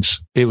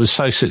Americans. It was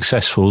so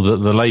successful that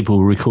the label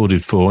we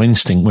recorded for,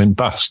 Instinct, went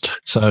bust.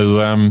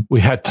 So we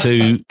had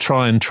to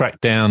try and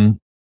track down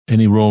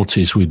any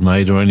royalties we'd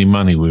made or any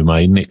money we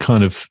made, and it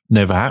kind of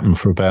never happened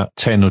for about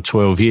 10 or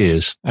 12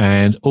 years.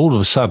 And all of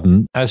a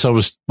sudden, as I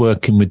was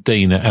working with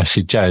Dean at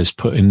Acid Jazz,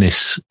 putting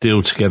this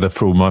deal together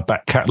for all my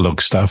back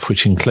catalogue stuff,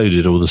 which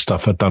included all the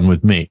stuff I'd done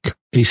with Mick,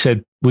 he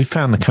said, we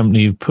found the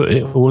company who put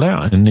it all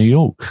out in New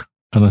York.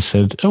 And I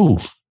said, oh,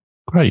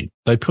 great.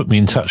 They put me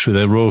in touch with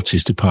their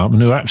royalties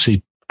department, who are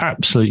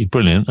absolutely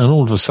brilliant. And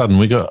all of a sudden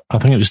we got, I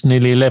think it was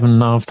nearly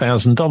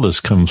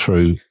 $11,500 come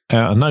through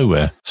out of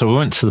nowhere. So we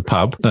went to the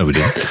pub. No, we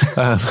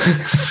didn't.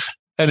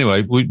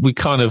 Anyway, we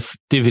kind of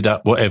divvied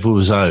up whatever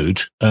was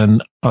owed.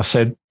 And I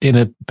said, in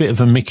a bit of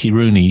a Mickey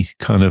Rooney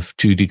kind of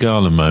Judy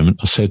Garland moment,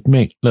 I said,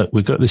 Mick, look,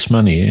 we've got this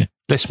money here.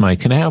 let's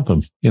make an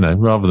album,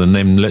 rather than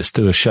them, let's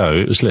do a show.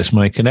 It was, let's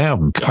make an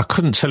album. I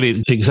couldn't tell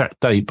you the exact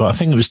date, but I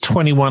think it was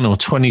 21 or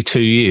 22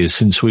 years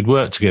since we'd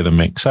worked together,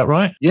 Mick. Is that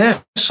right?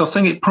 Yes, I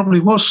think it probably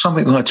was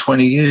something like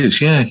 20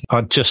 years, yeah.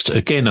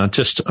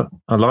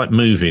 I like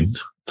moving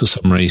for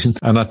some reason.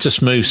 And I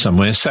just moved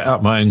somewhere, set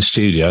up my own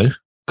studio,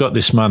 got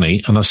this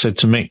money, and I said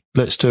to Mick,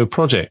 let's do a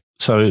project.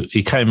 So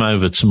he came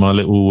over to my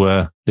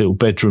little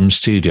bedroom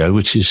studio,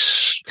 which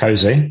is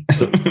cozy.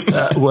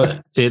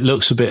 Well, it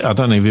looks a bit. I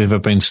don't know if you've ever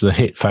been to the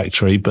Hit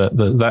Factory, but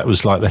that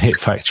was like the Hit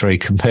Factory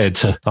compared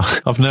to.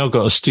 I've now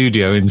got a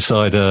studio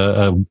inside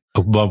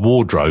my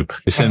wardrobe,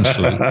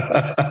 essentially.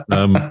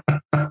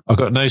 I've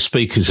got no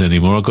speakers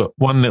anymore. I've got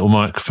one little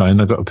microphone.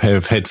 I've got a pair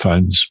of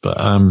headphones, but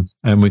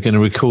and we're going to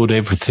record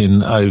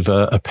everything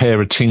over a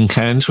pair of tin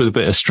cans with a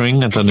bit of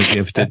string. I don't know if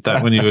you ever did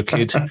that when you were a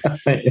kid,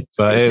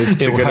 but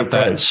it will have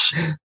that.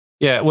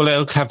 Yeah, well,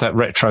 it'll have that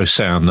retro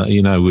sound that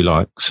we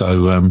like.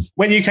 So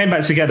when you came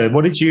back together,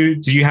 did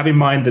you have in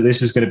mind that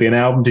this was going to be an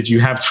album? Did you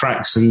have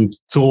tracks and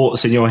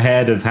thoughts in your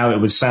head of how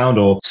it would sound,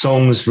 or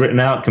songs written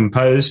out,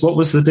 composed? What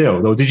was the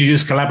deal? Or did you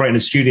just collaborate in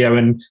the studio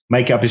and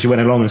make it up as you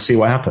went along and see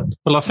what happened?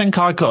 Well, I think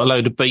I got a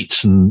load of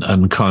beats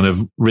and kind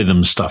of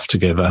rhythm stuff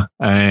together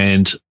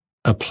and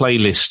a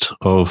playlist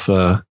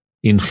of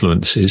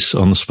influences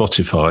on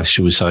Spotify,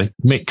 shall we say.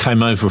 Mick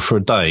came over for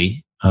a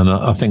day, and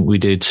I think we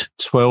did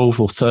 12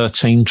 or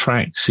 13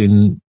 tracks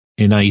in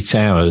 8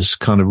 hours,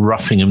 kind of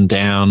roughing them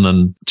down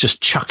and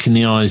just chucking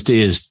the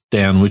ideas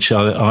down, which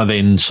I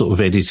then sort of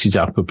edited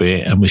up a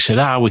bit. And we said,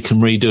 we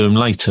can redo them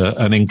later.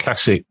 And in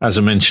classic, as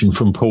I mentioned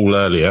from Paul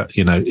earlier,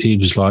 he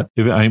was like,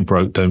 if it ain't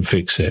broke, don't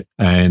fix it.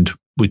 And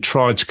we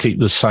tried to keep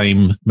the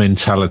same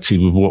mentality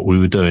with what we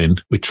were doing.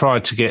 We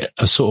tried to get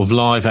a sort of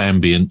live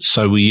ambience.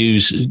 So we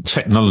use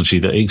technology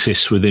that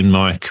exists within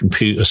my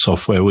computer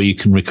software where you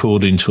can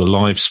record into a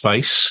live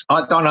space.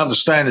 I don't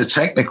understand the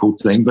technical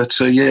thing, but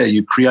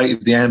you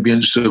created the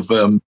ambience of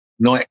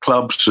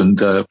nightclubs and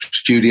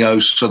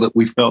studios so that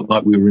we felt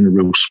like we were in a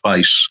real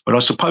space. But I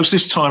suppose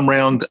this time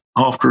round,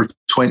 after a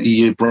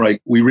 20-year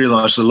break, we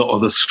realised a lot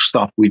of the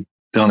stuff we'd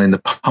done in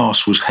the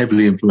past was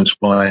heavily influenced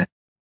by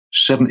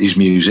 70s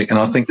music, and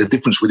I think the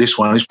difference with this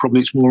one is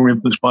probably it's more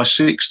influenced by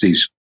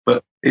 60s,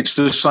 but it's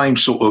the same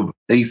sort of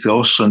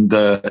ethos, and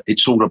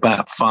it's all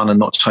about fun and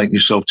not taking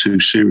yourself too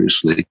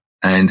seriously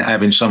and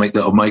having something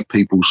that'll make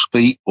people's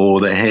feet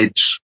or their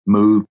heads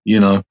move,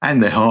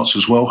 and their hearts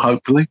as well,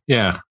 hopefully.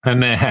 Yeah,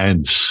 and their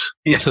hands.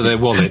 Yeah. To their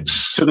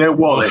wallets. To their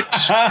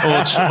wallets.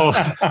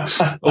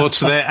 or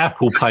to their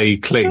Apple Pay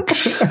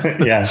clicks.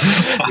 Yeah.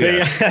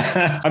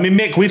 I mean,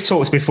 Mick, we've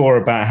talked before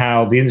about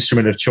how the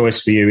instrument of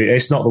choice for you,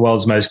 it's not the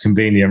world's most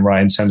convenient,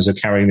 right, in terms of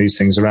carrying these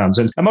things around.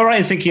 And am I right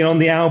in thinking on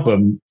the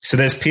album, so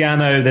there's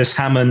piano, there's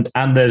Hammond,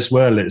 and there's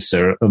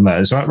Wurlitzer on there,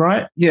 is that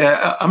right?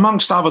 Yeah,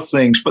 amongst other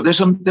things, but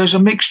there's a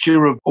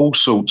mixture of all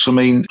sorts. I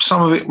mean,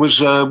 some of it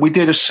was, we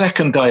did a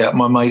second day at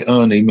my mate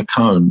Ernie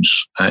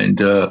McCone's,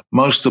 and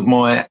most of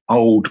my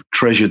old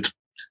treasured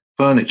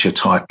furniture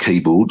type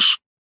keyboards,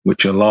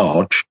 which are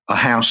large, are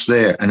housed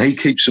there, and he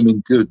keeps them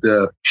in good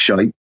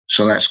shape.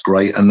 So that's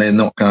great. And they're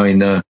not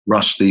going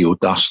rusty or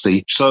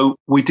dusty. So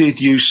we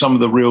did use some of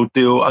the real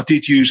deal. I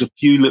did use a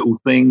few little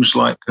things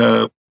like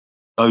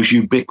those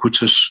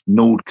ubiquitous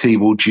Nord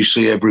keyboards you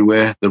see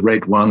everywhere, the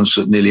red ones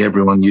that nearly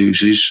everyone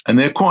uses. And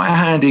they're quite a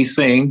handy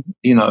thing,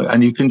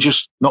 and you can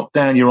just knock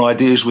down your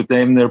ideas with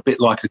them. They're a bit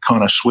like a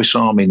kind of Swiss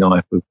Army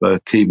knife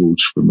of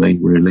keyboards for me,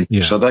 really.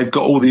 Yeah. So they've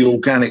got all the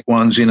organic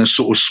ones in a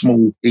sort of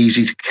small,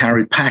 easy to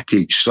carry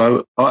package.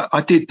 So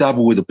I did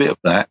dabble with a bit of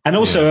that. And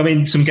also, I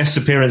mean, some guest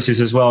appearances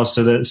as well.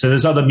 So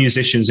there's other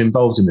musicians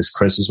involved in this,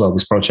 Chris, as well,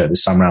 this project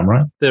this time around,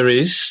 right? There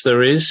is.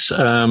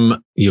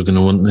 You're going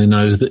to want to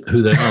know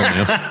who they are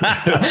now.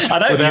 I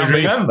don't even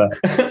remember.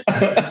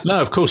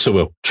 No, of course I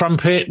will.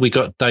 Trumpet, we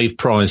got Dave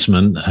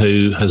Prizeman,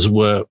 who has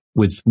worked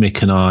with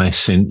Mick and I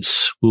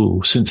since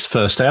the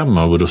first album,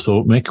 I would have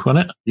thought, Mick,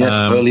 wasn't it?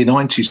 Yeah, early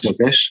 90s, I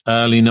guess.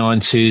 Early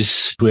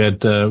 90s. We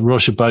had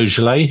Roger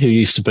Beaujolais, who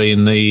used to be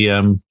in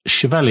the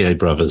Chevalier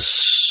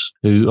Brothers,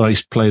 who I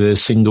used to play their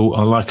single,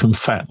 I Like 'Em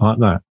Fat Like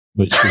That,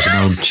 which was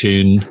an old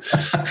tune.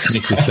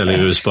 Nick will tell you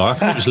who it was by. I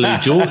think it was Louis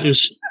Jordan.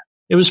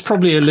 It was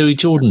probably a Louis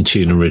Jordan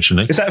tune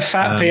originally. Is that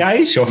Fat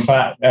PH or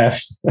Fat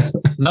F?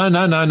 No.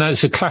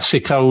 It's a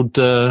classic old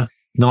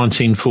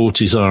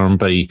 1940s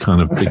R&B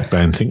kind of big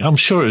band thing. I'm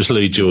sure it was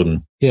Louis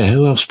Jordan. Yeah,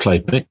 who else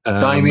played it?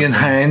 Damien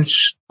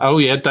Hands. Oh,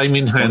 yeah,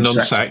 Damien Hand on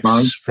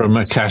sax from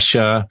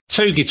Akasha.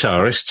 2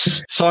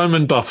 guitarists,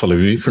 Simon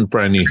Buffalo from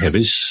Brand New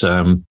Heavies.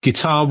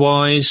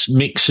 Guitar-wise,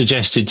 Mick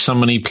suggested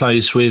someone he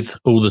plays with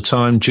all the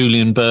time,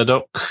 Julian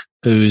Burdock,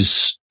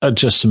 who's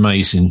just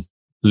amazing,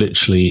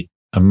 literally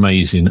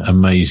amazing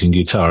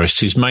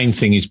guitarist. His main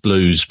thing is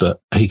blues, but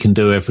he can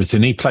do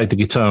everything. He played the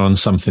guitar on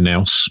something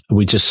else.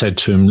 We just said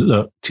to him,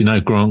 look, do you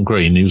know Grant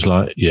Green? He was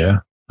like,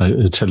 yeah.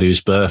 He'll tell you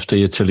his birthday.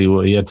 He'll tell you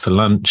what he had for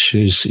lunch.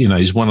 He's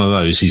one of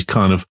those. He's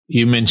kind of,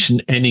 you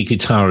mention any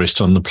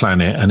guitarist on the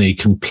planet and he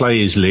can play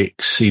his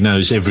licks. He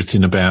knows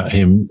everything about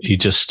him. He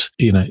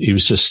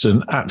was just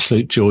an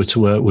absolute joy to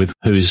work with,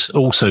 who is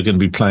also going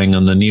to be playing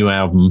on the new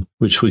album,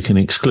 which we can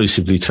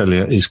exclusively tell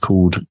you is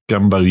called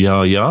Gumbo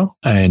Ya Ya.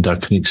 And I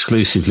can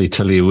exclusively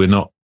tell you we're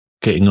not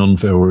getting on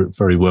very,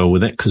 very well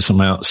with it because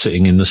I'm out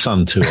sitting in the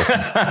sun too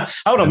often.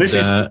 Hold on, this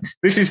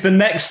is the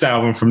next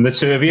album from the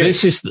two of you.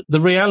 This is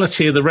the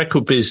reality of the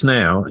record biz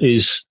now.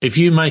 Is if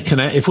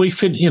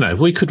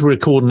we could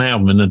record an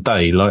album in a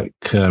day, like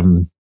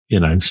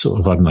sort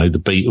of, I don't know, the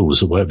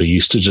Beatles or whatever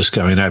used to just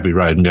go in Abbey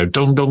Road and go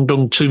dong, dong,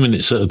 dong, 2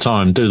 minutes at a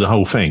time, do the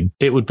whole thing.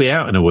 It would be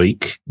out in a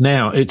week.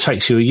 Now it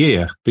takes you a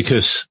year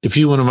because if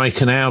you want to make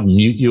an album,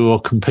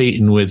 you're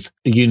competing with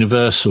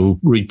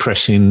Universal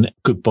repressing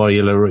Goodbye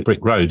Yellow Brick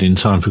Road in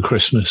time for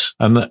Christmas.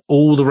 And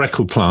all the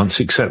record plants,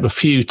 except a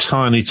few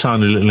tiny,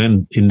 tiny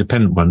little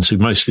independent ones who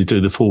mostly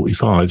do the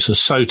 45s, are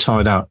so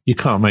tied up, you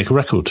can't make a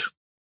record.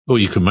 Or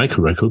you can make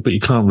a record, but you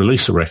can't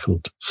release a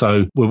record.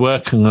 So we're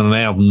working on an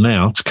album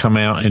now to come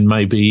out in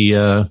maybe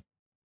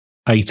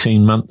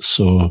 18 months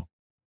or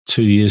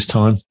 2 years'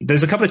 time.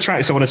 There's a couple of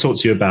tracks I want to talk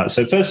to you about.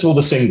 So first of all,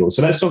 the singles.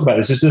 So let's talk about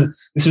this.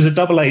 This was a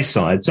double A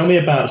side. Tell me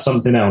about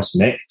something else,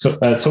 Nick.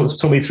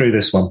 Talk me through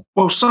this one.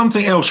 Well,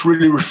 Something Else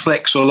really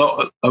reflects a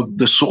lot of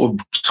the sort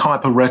of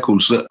type of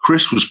records that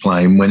Chris was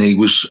playing when he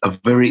was a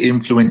very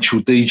influential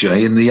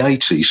DJ in the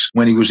 80s,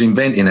 when he was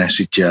inventing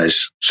acid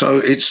jazz. So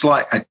it's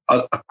like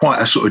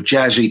quite a sort of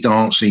jazzy,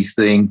 dancey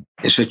thing.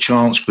 It's a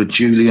chance for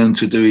Julian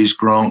to do his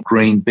Grant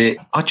Green bit.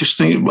 I just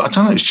think, I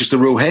don't know, it's just a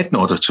real head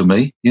nodder to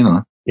me,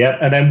 Yeah,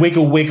 and then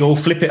Wiggle Wiggle,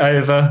 Flip It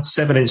Over,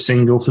 7-inch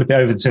single, Flip It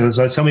Over to.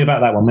 So tell me about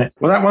that one, Nick.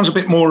 Well, that one's a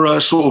bit more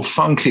sort of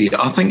funky.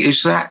 I think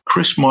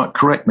Chris might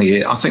correct me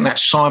here. I think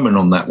that's Simon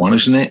on that one,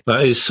 isn't it?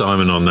 That is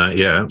Simon on that,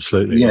 yeah,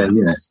 absolutely. Yeah.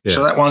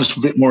 So that one's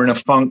a bit more in a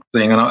funk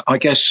thing. And I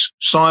guess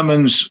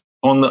Simon's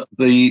on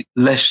the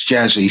less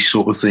jazzy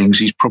sort of things.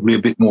 He's probably a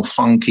bit more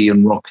funky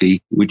and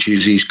rocky, which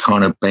is his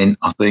kind of bent,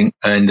 I think.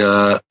 And,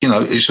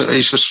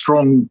 it's a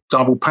strong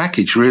double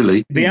package,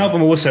 really. The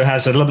album also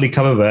has a lovely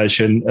cover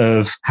version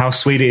of How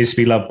Sweet It Is to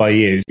Be Loved by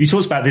You. You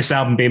talked about this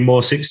album being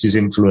more 60s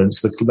influence.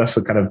 That's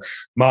the kind of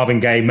Marvin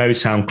Gaye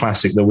Motown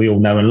classic that we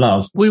all know and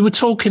love. We were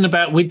talking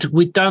about,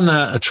 we'd done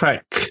a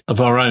track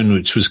of our own,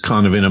 which was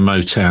kind of in a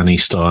Motown-y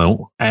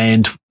style.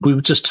 And we were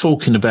just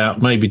talking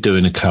about maybe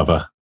doing a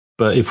cover.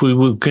 But if we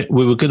were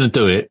going to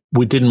do it,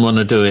 we didn't want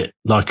to do it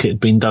like it had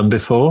been done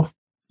before.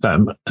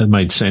 That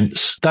made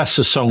sense. That's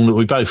a song that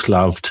we both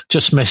loved.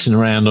 Just messing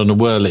around on a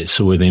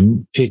Wurlitzer with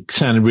him, it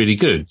sounded really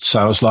good.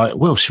 So I was like,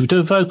 well, should we do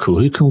a vocal?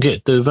 Who can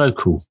do a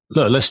vocal?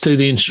 Look, let's do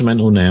the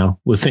instrumental now.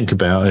 We'll think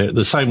about it.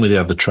 The same with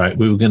the other track.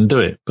 We were going to do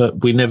it,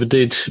 but we never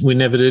did. We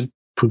never did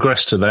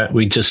progress to that.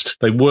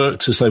 They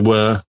worked as they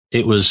were.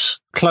 It was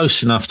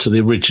close enough to the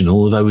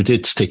original, although we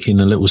did stick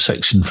in a little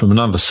section from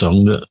another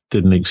song that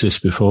didn't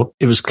exist before.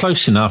 It was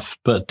close enough,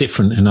 but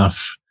different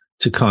enough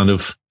to kind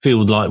of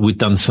feel like we'd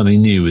done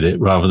something new with it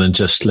rather than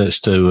just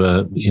let's do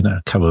a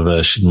cover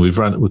version. We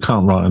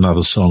can't write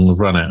another song. We've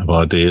run out of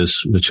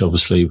ideas, which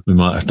obviously we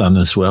might have done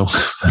as well.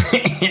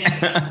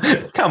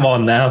 Come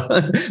on now.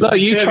 No,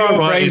 you try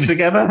writing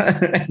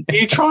together.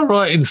 You try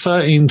writing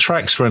 13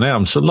 tracks for an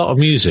album. It's a lot of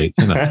music,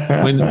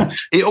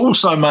 It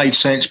also made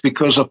sense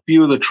because a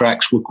few of the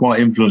tracks were quite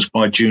influenced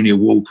by Junior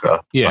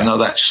Walker. Yeah. I know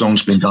that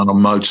song's been done on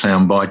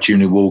Motown by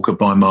Junior Walker,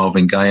 by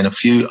Marvin Gaye and a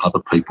few other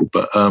people,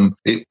 but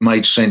it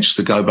made sense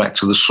to go back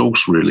to the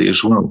source really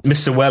as well.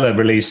 Mr. Weller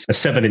released a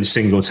 7-inch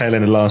single tail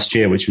end of last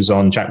year, which was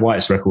on Jack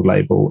White's record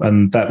label,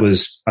 and that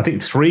was, I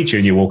think, 3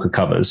 Junior Walker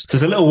covers. So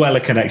there's a little Weller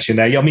connection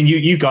there. I mean,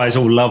 you guys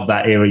all love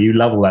that era. You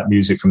love all that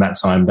music from that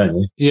time, don't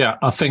you? Yeah,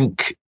 I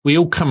think we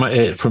all come at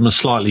it from a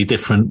slightly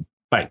different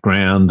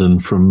background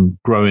and from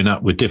growing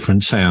up with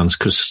different sounds,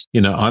 because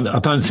I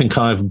don't think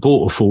I ever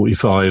bought a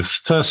 45.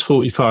 First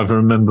 45 I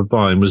remember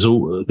buying was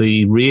all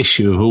the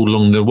reissue of All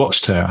Along the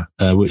Watchtower,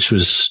 which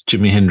was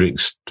Jimi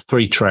Hendrix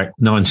 3-track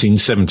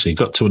 1970.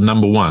 Got to a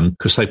number 1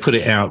 because they put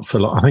it out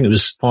for I think it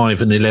was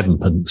 5 and 11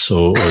 pence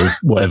or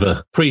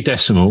whatever,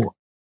 pre-decimal.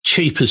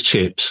 Cheap as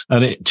chips,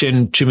 and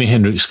Jimi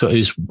Hendrix got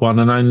his one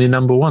and only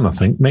number 1, I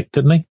think, Mick,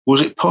 didn't he?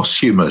 Was it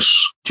posthumous?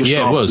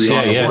 Yeah, it was.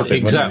 Yeah,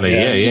 exactly.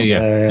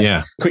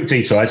 Yeah. Quick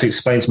detour. I had to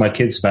explain to my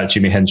kids about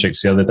Jimi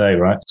Hendrix the other day,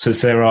 right? So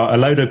there are a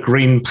load of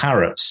green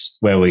parrots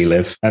where we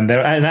live, and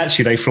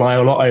actually they fly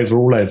all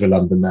over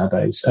London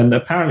nowadays. And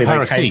apparently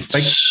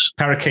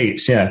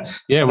parakeets.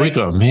 Yeah, we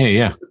got them here.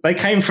 Yeah, they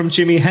came from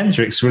Jimi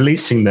Hendrix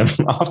releasing them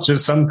after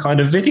some kind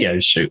of video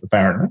shoot,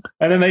 apparently,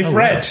 and then they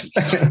bred.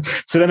 Wow.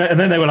 So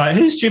then they were like,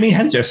 "Who's Jimi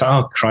Hendrix?"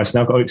 Oh Christ!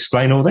 Now I've got to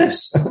explain all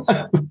this.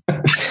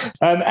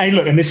 Hey,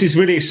 look, and this is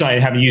really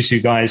exciting having you two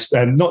guys.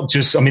 Not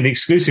just, the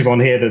exclusive on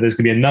here that there's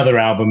going to be another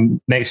album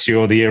next year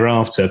or the year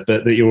after,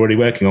 but that you're already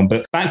working on.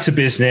 But Back to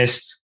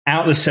Business,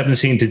 out the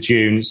 17th of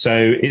June.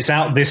 So it's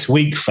out this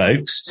week,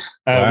 folks,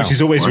 which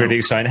is always really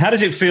exciting. How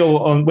does it feel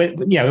on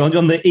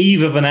the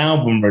eve of an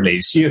album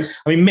release?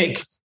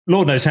 Mick,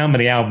 Lord knows how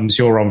many albums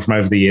you're on from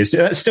over the years.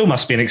 That still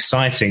must be an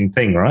exciting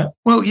thing, right?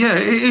 Well, yeah,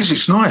 it is.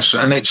 It's nice.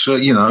 And it's,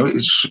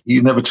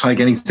 you never take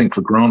anything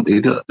for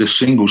granted. The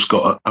single's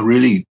got a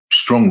really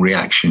strong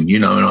reaction,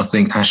 and I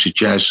think Acid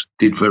Jazz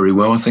did very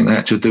well. I think they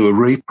had to do a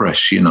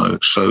repress,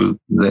 so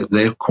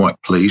they're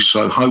quite pleased.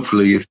 So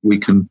hopefully if we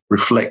can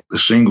reflect the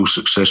single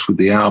success with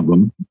the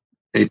album,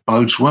 it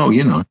bodes well,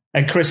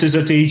 And Chris is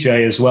a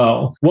DJ as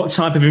well. What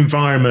type of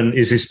environment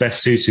is this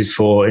best suited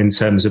for in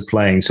terms of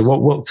playing? So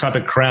what type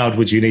of crowd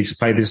would you need to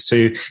play this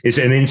to? Is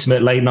it an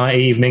intimate late night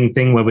evening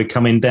thing where we're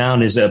coming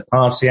down? Is it a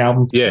party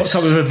album? Yes.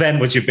 What type of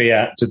event would you be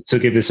at to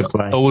give this a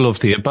play? All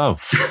of the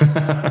above.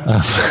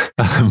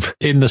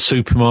 In the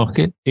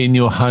supermarket, in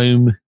your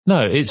home.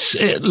 No,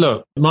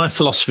 look, my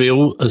philosophy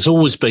has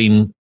always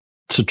been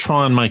to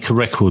try and make a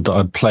record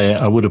that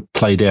I would have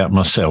played out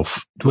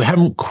myself. We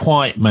haven't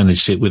quite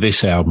managed it with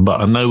this album,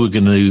 but I know we're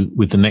going to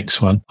with the next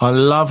one. I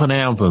love an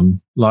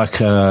album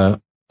like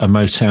a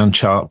Motown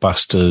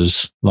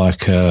Chartbusters,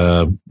 like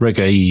a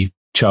reggae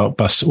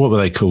Chartbusters. What were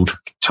they called?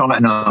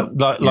 Tighten Up.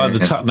 Like the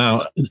Tighten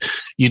Up.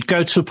 You'd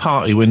go to a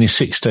party when you're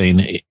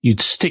 16.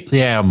 You'd stick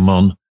the album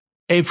on.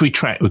 Every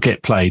track would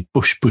get played,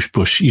 bush, bush,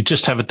 bush. You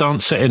just have a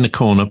dance set in the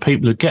corner.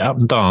 People would get up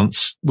and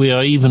dance. We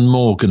are even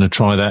more going to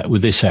try that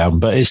with this album,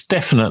 but it's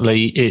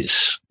definitely,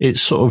 it's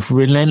sort of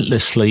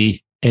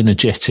relentlessly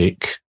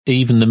energetic.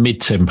 Even the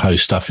mid-tempo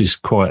stuff is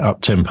quite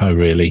up-tempo,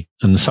 really.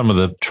 And some of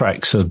the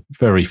tracks are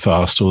very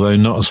fast, although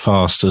not as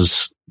fast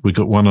as we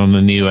got one on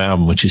the new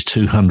album, which is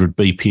 200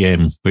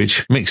 BPM,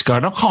 which Mick's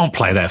going, I can't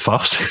play that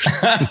fast.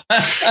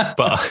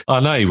 But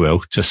I know he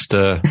will. Just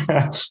you'll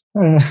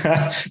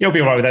be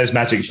all right with those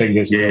magic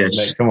fingers. Yes.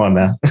 Nick. Come on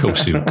now. Of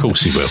course he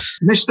will.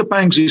 Mr.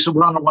 Bangs is a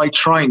runaway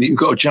train that you've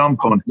got to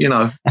jump on,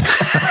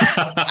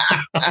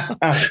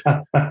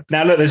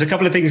 Now, look, there's a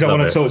couple of things I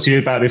want to talk to you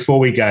about before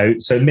we go.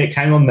 So, Mick,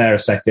 hang on there a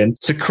second.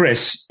 So,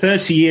 Chris,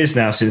 30 years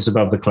now since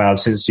Above the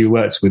Clouds, since you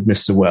worked with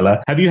Mr.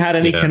 Weller. Have you had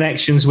any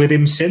connections with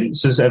him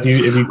since? Have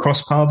you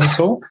crossed paths at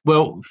all?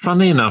 Well,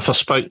 funny enough, I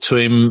spoke to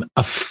him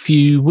a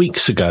few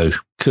weeks ago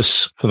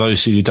because, for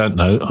those of you who don't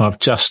know, I've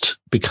just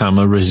become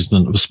a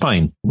resident of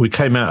Spain. We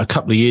came out a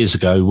couple of years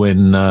ago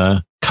when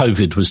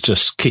COVID was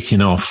just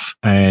kicking off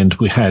and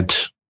we had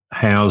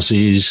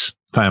houses,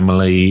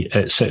 family,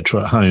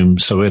 etc. at home.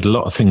 So we had a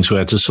lot of things we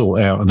had to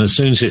sort out. And as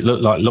soon as it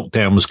looked like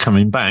lockdown was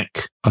coming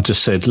back, I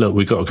just said, look,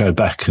 we've got to go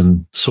back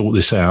and sort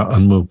this out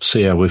and we'll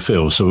see how we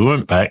feel. So we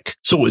went back,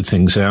 sorted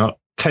things out,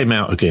 came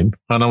out again,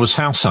 and I was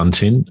house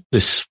hunting.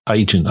 This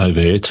agent over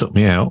here took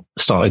me out,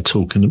 started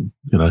talking,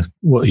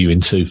 what are you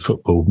into?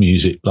 Football,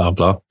 music, blah,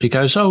 blah. He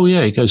goes, oh,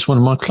 yeah. He goes, one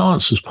of my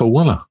clients was Paul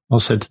Weller. I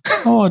said,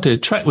 oh, I did a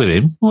track with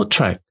him. What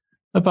track?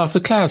 Above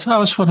the Clouds.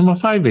 Oh, it's one of my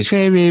favourites.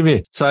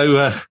 Yeah.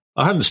 So,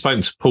 I hadn't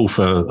spoken to Paul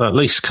for at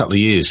least a couple of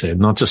years then,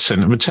 and I just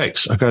sent him a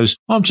text. I goes,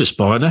 I'm just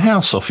buying a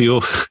house off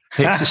your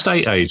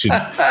ex-estate agent.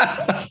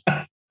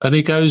 And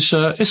he goes,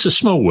 it's a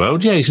small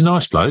world. Yeah, he's a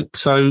nice bloke.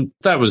 So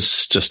that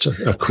was just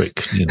a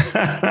quick,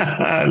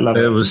 I love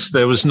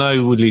there was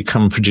no, will you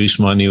come produce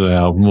my new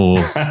album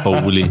or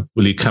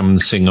will you come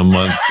and sing on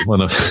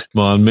one of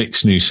my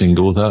Mick's new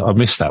single? I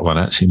missed that one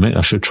actually, Mick.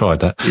 I should have tried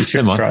that. You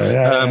should try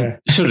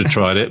it. Should have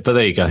tried it, but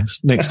there you go.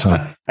 Next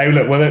time. Hey,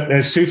 look, well,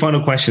 there's two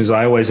final questions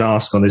I always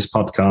ask on this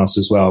podcast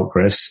as well,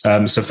 Chris.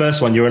 So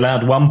first one, you're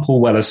allowed one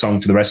Paul Weller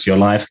song for the rest of your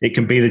life. It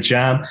can be The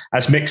Jam.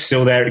 As Mick's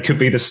still there, it could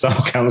be The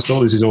Style Council.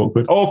 This is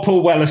awkward. Or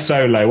Paul Weller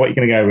solo. What are you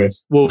going to go with?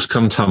 Walls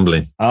Come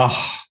Tumbling.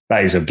 Oh,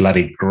 that is a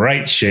bloody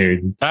great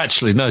tune.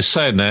 Actually, no,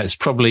 saying that, it's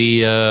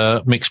probably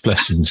Mick's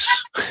Blessings.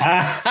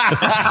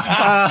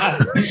 I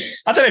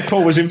don't know if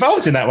Paul was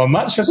involved in that one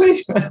much, was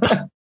he?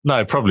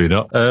 No, probably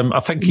not. I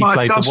think he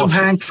played the some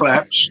hand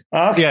claps.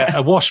 Yeah,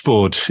 a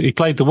washboard. He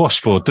played the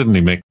washboard, didn't he,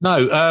 Mick?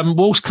 No,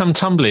 Walls Come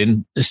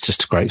Tumbling. It's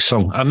just a great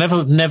song. I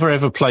never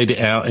ever played it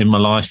out in my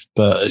life,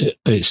 but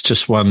it's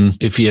just one.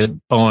 If you're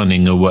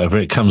ironing or whatever,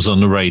 it comes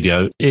on the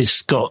radio.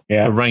 It's got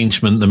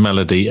arrangement, the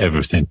melody,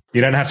 everything.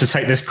 You don't have to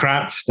take this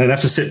crap. You don't have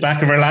to sit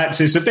back and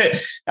relax. It's a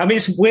bit. I mean,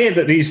 it's weird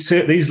that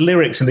these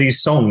lyrics and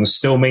these songs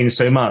still mean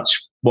so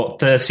much.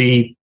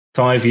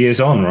 35 years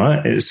on,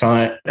 right? It's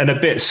like, and a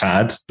bit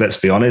sad, let's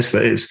be honest,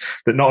 that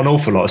not an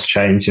awful lot has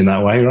changed in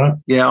that way, right?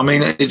 Yeah, I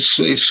mean, it's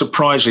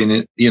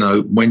surprising,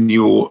 when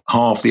you're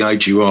half the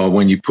age you are,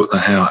 when you put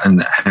that out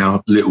and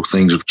how little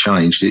things have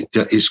changed,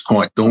 it's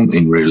quite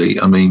daunting, really.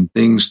 I mean,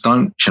 things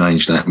don't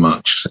change that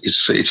much.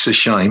 It's a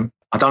shame.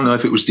 I don't know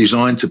if it was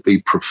designed to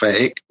be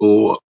prophetic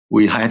or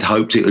we had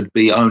hoped it would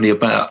be only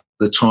about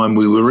the time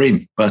we were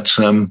in, but,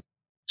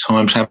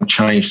 times haven't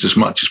changed as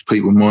much as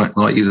people might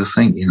like you to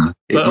think,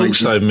 But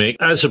also, Mick,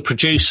 as a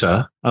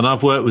producer, and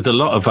I've worked with a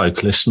lot of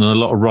vocalists and a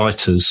lot of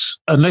writers,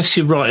 unless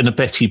you're writing a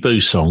Betty Boo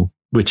song,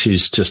 which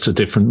is just a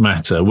different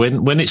matter.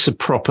 When it's a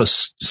proper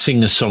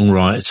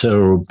singer-songwriter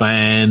or a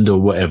band or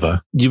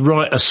whatever, you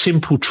write a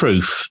simple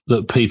truth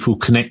that people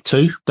connect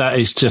to. That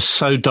is just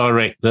so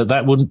direct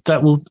that will,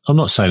 I'm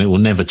not saying it will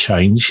never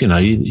change.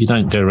 You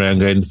don't go around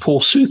going,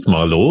 forsooth,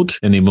 my lord,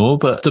 anymore.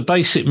 But the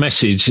basic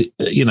message,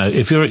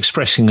 if you're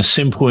expressing a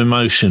simple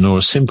emotion or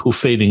a simple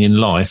feeling in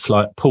life,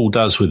 like Paul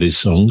does with his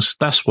songs,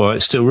 that's why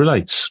it still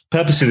relates. The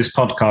purpose of this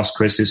podcast,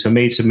 Chris, is for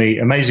me to meet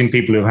amazing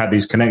people who have had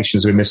these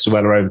connections with Mr.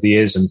 Weller over the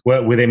years and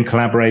worked with him,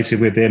 collaborated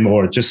with him,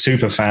 or just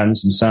super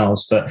fans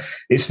themselves. But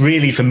it's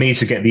really for me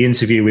to get the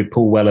interview with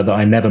Paul Weller that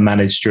I never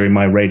managed during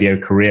my radio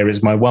career.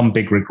 It's my one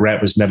big regret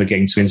was never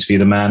getting to interview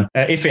the man.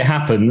 If it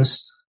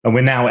happens, and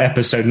we're now at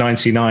episode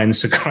 99,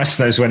 so Christ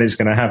knows when it's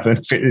going to happen,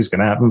 if it is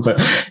going to happen.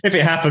 But if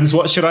it happens,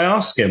 what should I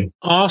ask him?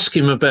 Ask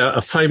him about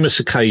a famous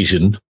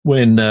occasion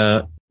when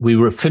we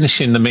were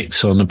finishing the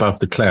mix on Above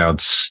the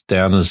Clouds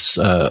down as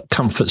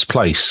Comfort's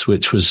Place,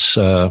 which was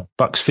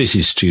Bucks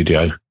Fizz's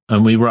studio.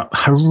 And we were up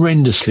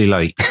horrendously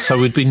late. So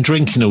we'd been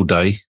drinking all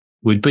day.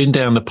 We'd been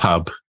down the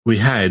pub. We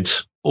had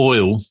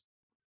oil.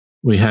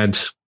 We had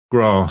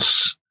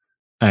grass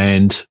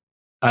and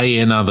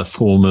another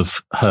form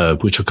of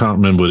herb, which I can't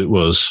remember what it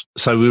was.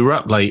 So we were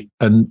up late,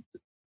 and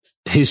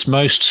his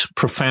most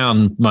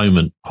profound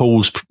moment,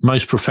 Paul's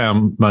most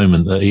profound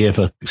moment that he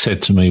ever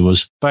said to me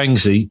was,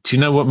 "Bangsy, do you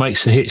know what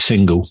makes a hit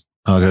single?"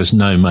 I goes,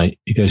 "No, mate."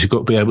 He goes, "You've got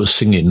to be able to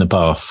sing it in the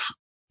bath."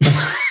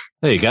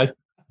 There you go.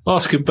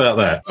 Ask him about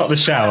that. Not the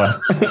shower.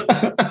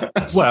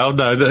 Well,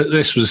 no,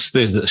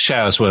 the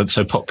showers weren't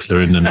so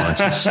popular in the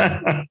 90s.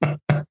 So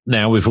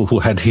now we've all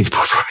had hip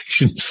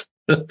operations,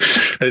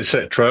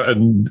 etc.,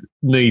 and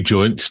knee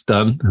joints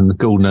done, and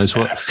God knows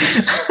what.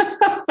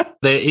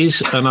 There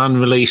is an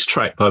unreleased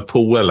track by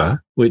Paul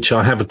Weller, which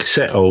I have a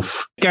cassette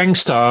of.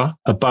 Gangstar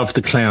Above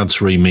the Clouds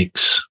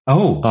remix.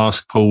 Oh.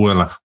 Ask Paul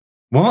Weller.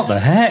 What the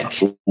heck?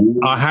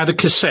 I had a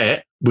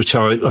cassette, which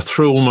I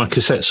threw all my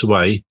cassettes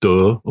away,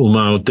 all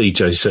my old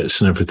DJ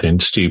sets and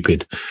everything,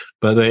 stupid.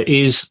 But there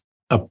is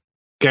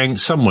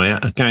somewhere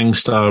a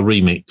Gangstar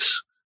remix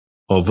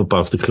of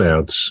Above the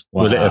Clouds.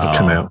 Wow. Will it ever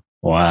come out?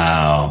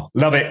 Wow.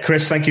 Love it.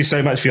 Chris, thank you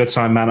so much for your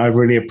time, man. I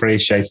really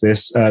appreciate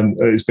this.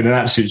 It's been an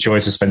absolute joy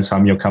to spend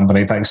time in your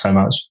company. Thanks so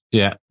much.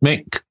 Yeah.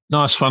 Mick,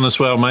 nice one as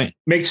well, mate.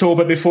 Mick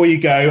Talbot, before you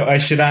go, I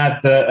should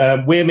add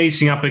that we're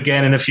meeting up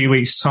again in a few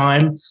weeks'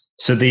 time.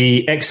 So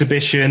the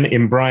exhibition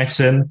in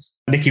Brighton,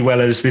 Nikki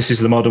Weller's This is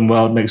the Modern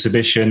World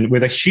exhibition,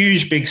 with a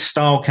huge big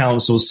Style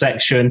Council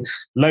section,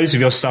 loads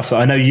of your stuff that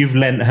I know you've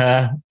lent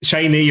her.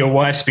 Shani, your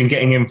wife's been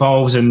getting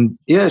involved, and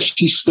yeah,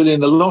 she's still in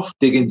the loft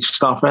digging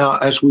stuff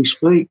out as we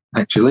speak,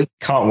 actually.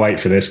 Can't wait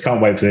for this.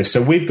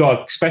 So we've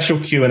got special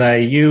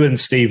Q&A, you and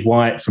Steve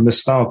White from the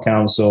Style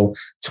Council,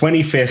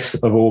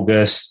 25th of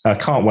August. I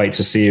can't wait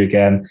to see you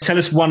again. Tell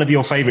us one of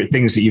your favourite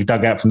things that you've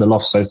dug out from the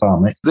loft so far,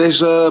 mate.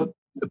 There's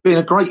been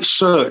a great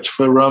search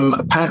for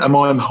a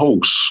pantomime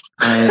horse,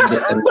 and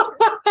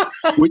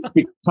which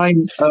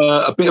became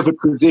a bit of a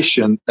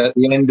tradition at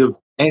the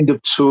end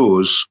of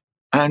tours.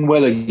 Anne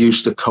Weller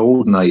used to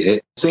coordinate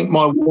it. I think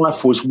my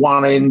wife was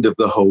one end of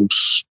the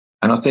horse,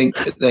 and I think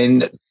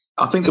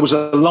there was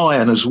a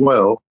lion as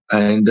well,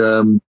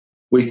 and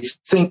we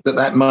think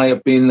that may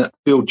have been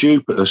Phil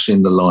Dupuis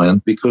in the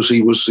lion, because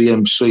he was the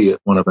MC at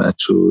one of our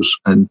tours,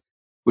 and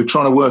we're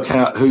trying to work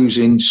out who's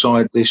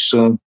inside this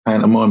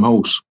pantomime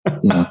horse.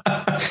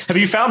 Have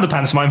you found the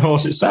pantomime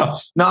horse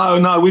itself?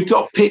 No, we've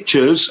got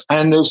pictures,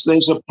 and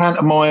there's a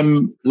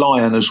pantomime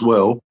lion as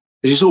well.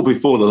 This is all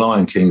before the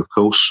Lion King, of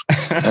course,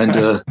 and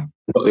got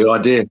the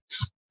idea.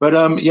 But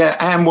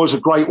Anne was a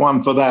great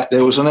one for that.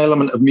 There was an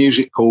element of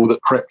musical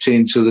that crept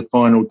into the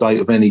final date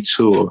of any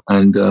tour.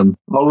 And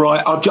all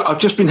right, I've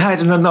just been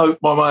handed a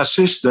note by my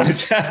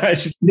assistant.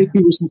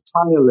 Nikki was the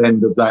tail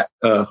end of that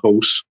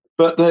horse.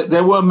 But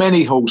there were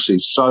many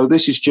horses, so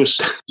this is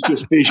just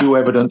visual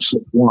evidence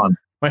of one.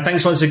 My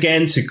thanks once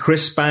again to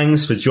Chris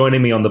Bangs for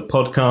joining me on the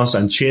podcast,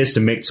 and cheers to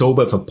Mick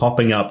Talbot for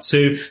popping up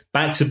too.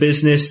 Back to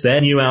Business,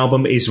 their new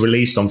album is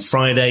released on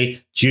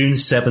Friday, June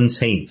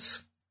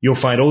 17th. You'll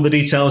find all the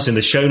details in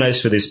the show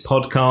notes for this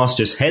podcast.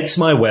 Just head to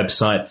my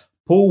website,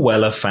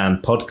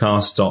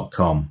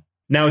 paulwellerfanpodcast.com.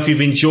 Now, if you've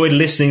enjoyed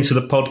listening to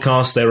the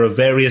podcast, there are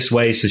various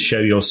ways to show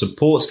your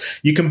support.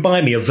 You can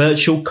buy me a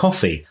virtual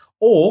coffee,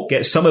 or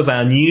get some of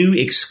our new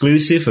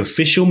exclusive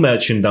official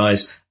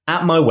merchandise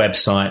at my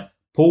website,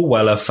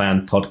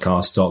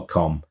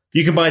 paulwellerfanpodcast.com.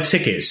 You can buy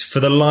tickets for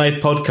the live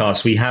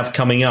podcast we have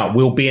coming up.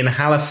 We'll be in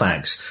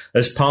Halifax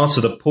as part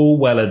of the Paul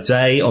Weller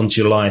Day on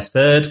July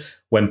 3rd,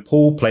 when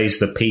Paul plays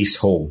the Peace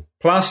Hall.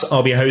 Plus,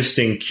 I'll be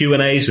hosting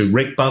Q&As with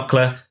Rick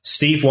Buckler,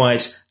 Steve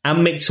White,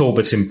 and Mick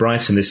Talbot in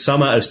Brighton this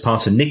summer as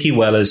part of Nikki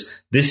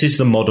Weller's This is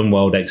the Modern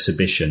World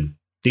exhibition.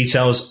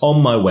 Details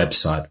on my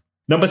website.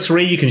 Number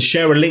 3, you can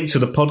share a link to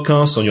the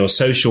podcast on your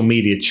social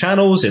media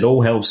channels. It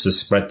all helps to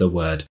spread the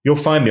word. You'll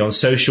find me on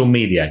social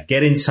media.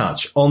 Get in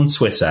touch on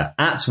Twitter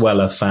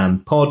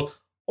 @WellerFanPod,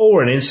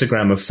 or on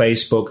Instagram or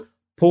Facebook,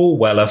 Paul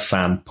Weller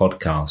Fan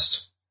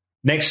Podcast.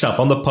 Next up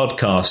on the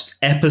podcast,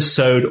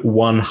 episode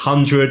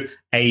 100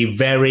 a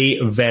very,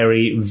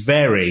 very,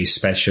 very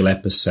special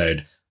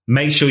episode.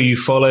 Make sure you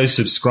follow,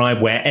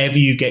 subscribe wherever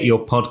you get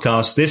your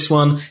podcast. This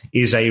one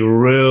is a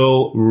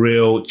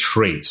real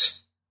treat.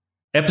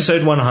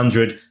 Episode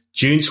 100,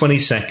 June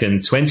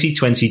 22nd,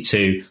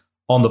 2022,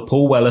 on the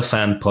Paul Weller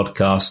Fan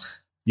Podcast.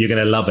 You're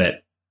going to love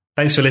it.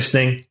 Thanks for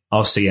listening.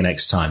 I'll see you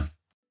next time.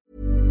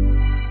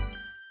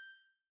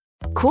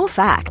 Cool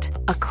fact,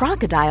 a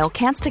crocodile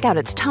can't stick out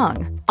its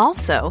tongue.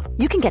 Also,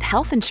 you can get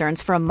health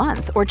insurance for a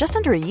month or just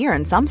under a year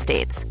in some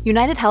states.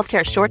 United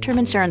Healthcare short-term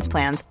insurance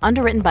plans,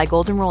 underwritten by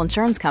Golden Rule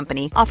Insurance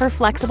Company, offer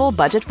flexible,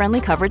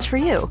 budget-friendly coverage for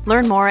you.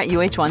 Learn more at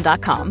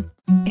uh1.com.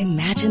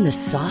 Imagine the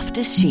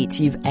softest sheets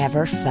you've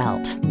ever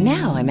felt.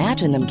 Now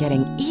imagine them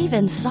getting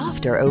even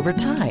softer over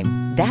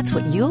time. That's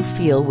what you'll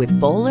feel with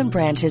Boll &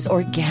 Branch's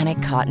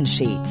organic cotton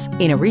sheets.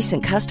 In a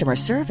recent customer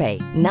survey,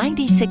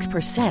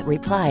 96%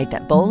 replied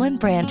that Boll &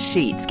 Branch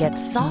sheets get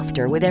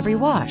softer with every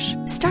wash.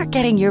 Start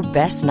getting your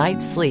best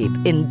night's sleep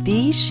in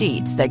these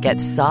sheets that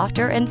get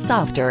softer and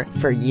softer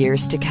for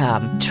years to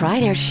come. Try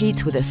their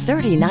sheets with a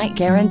 30-night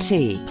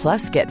guarantee.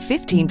 Plus, get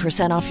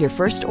 15% off your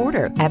first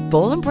order at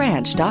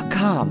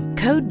bollandbranch.com.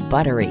 Code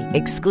BUTTERY.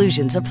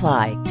 Exclusions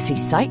apply. See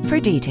site for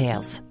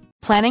details.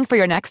 Planning for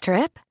your next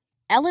trip?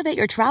 Elevate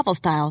your travel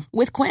style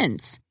with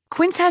Quince.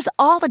 Quince has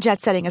all the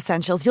jet-setting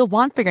essentials you'll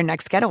want for your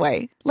next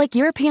getaway, like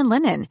European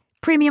linen,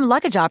 premium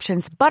luggage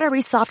options,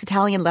 buttery soft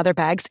Italian leather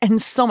bags,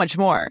 and so much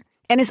more.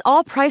 And is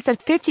all priced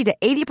at 50 to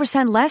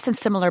 80% less than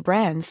similar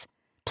brands.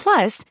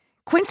 Plus,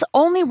 Quince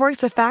only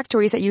works with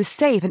factories that use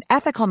safe and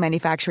ethical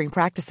manufacturing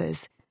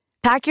practices.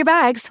 Pack your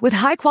bags with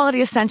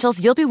high-quality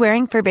essentials you'll be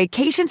wearing for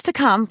vacations to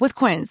come with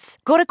Quince.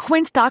 Go to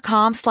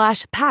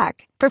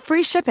quince.com/pack for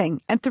free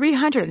shipping and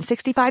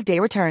 365-day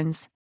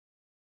returns.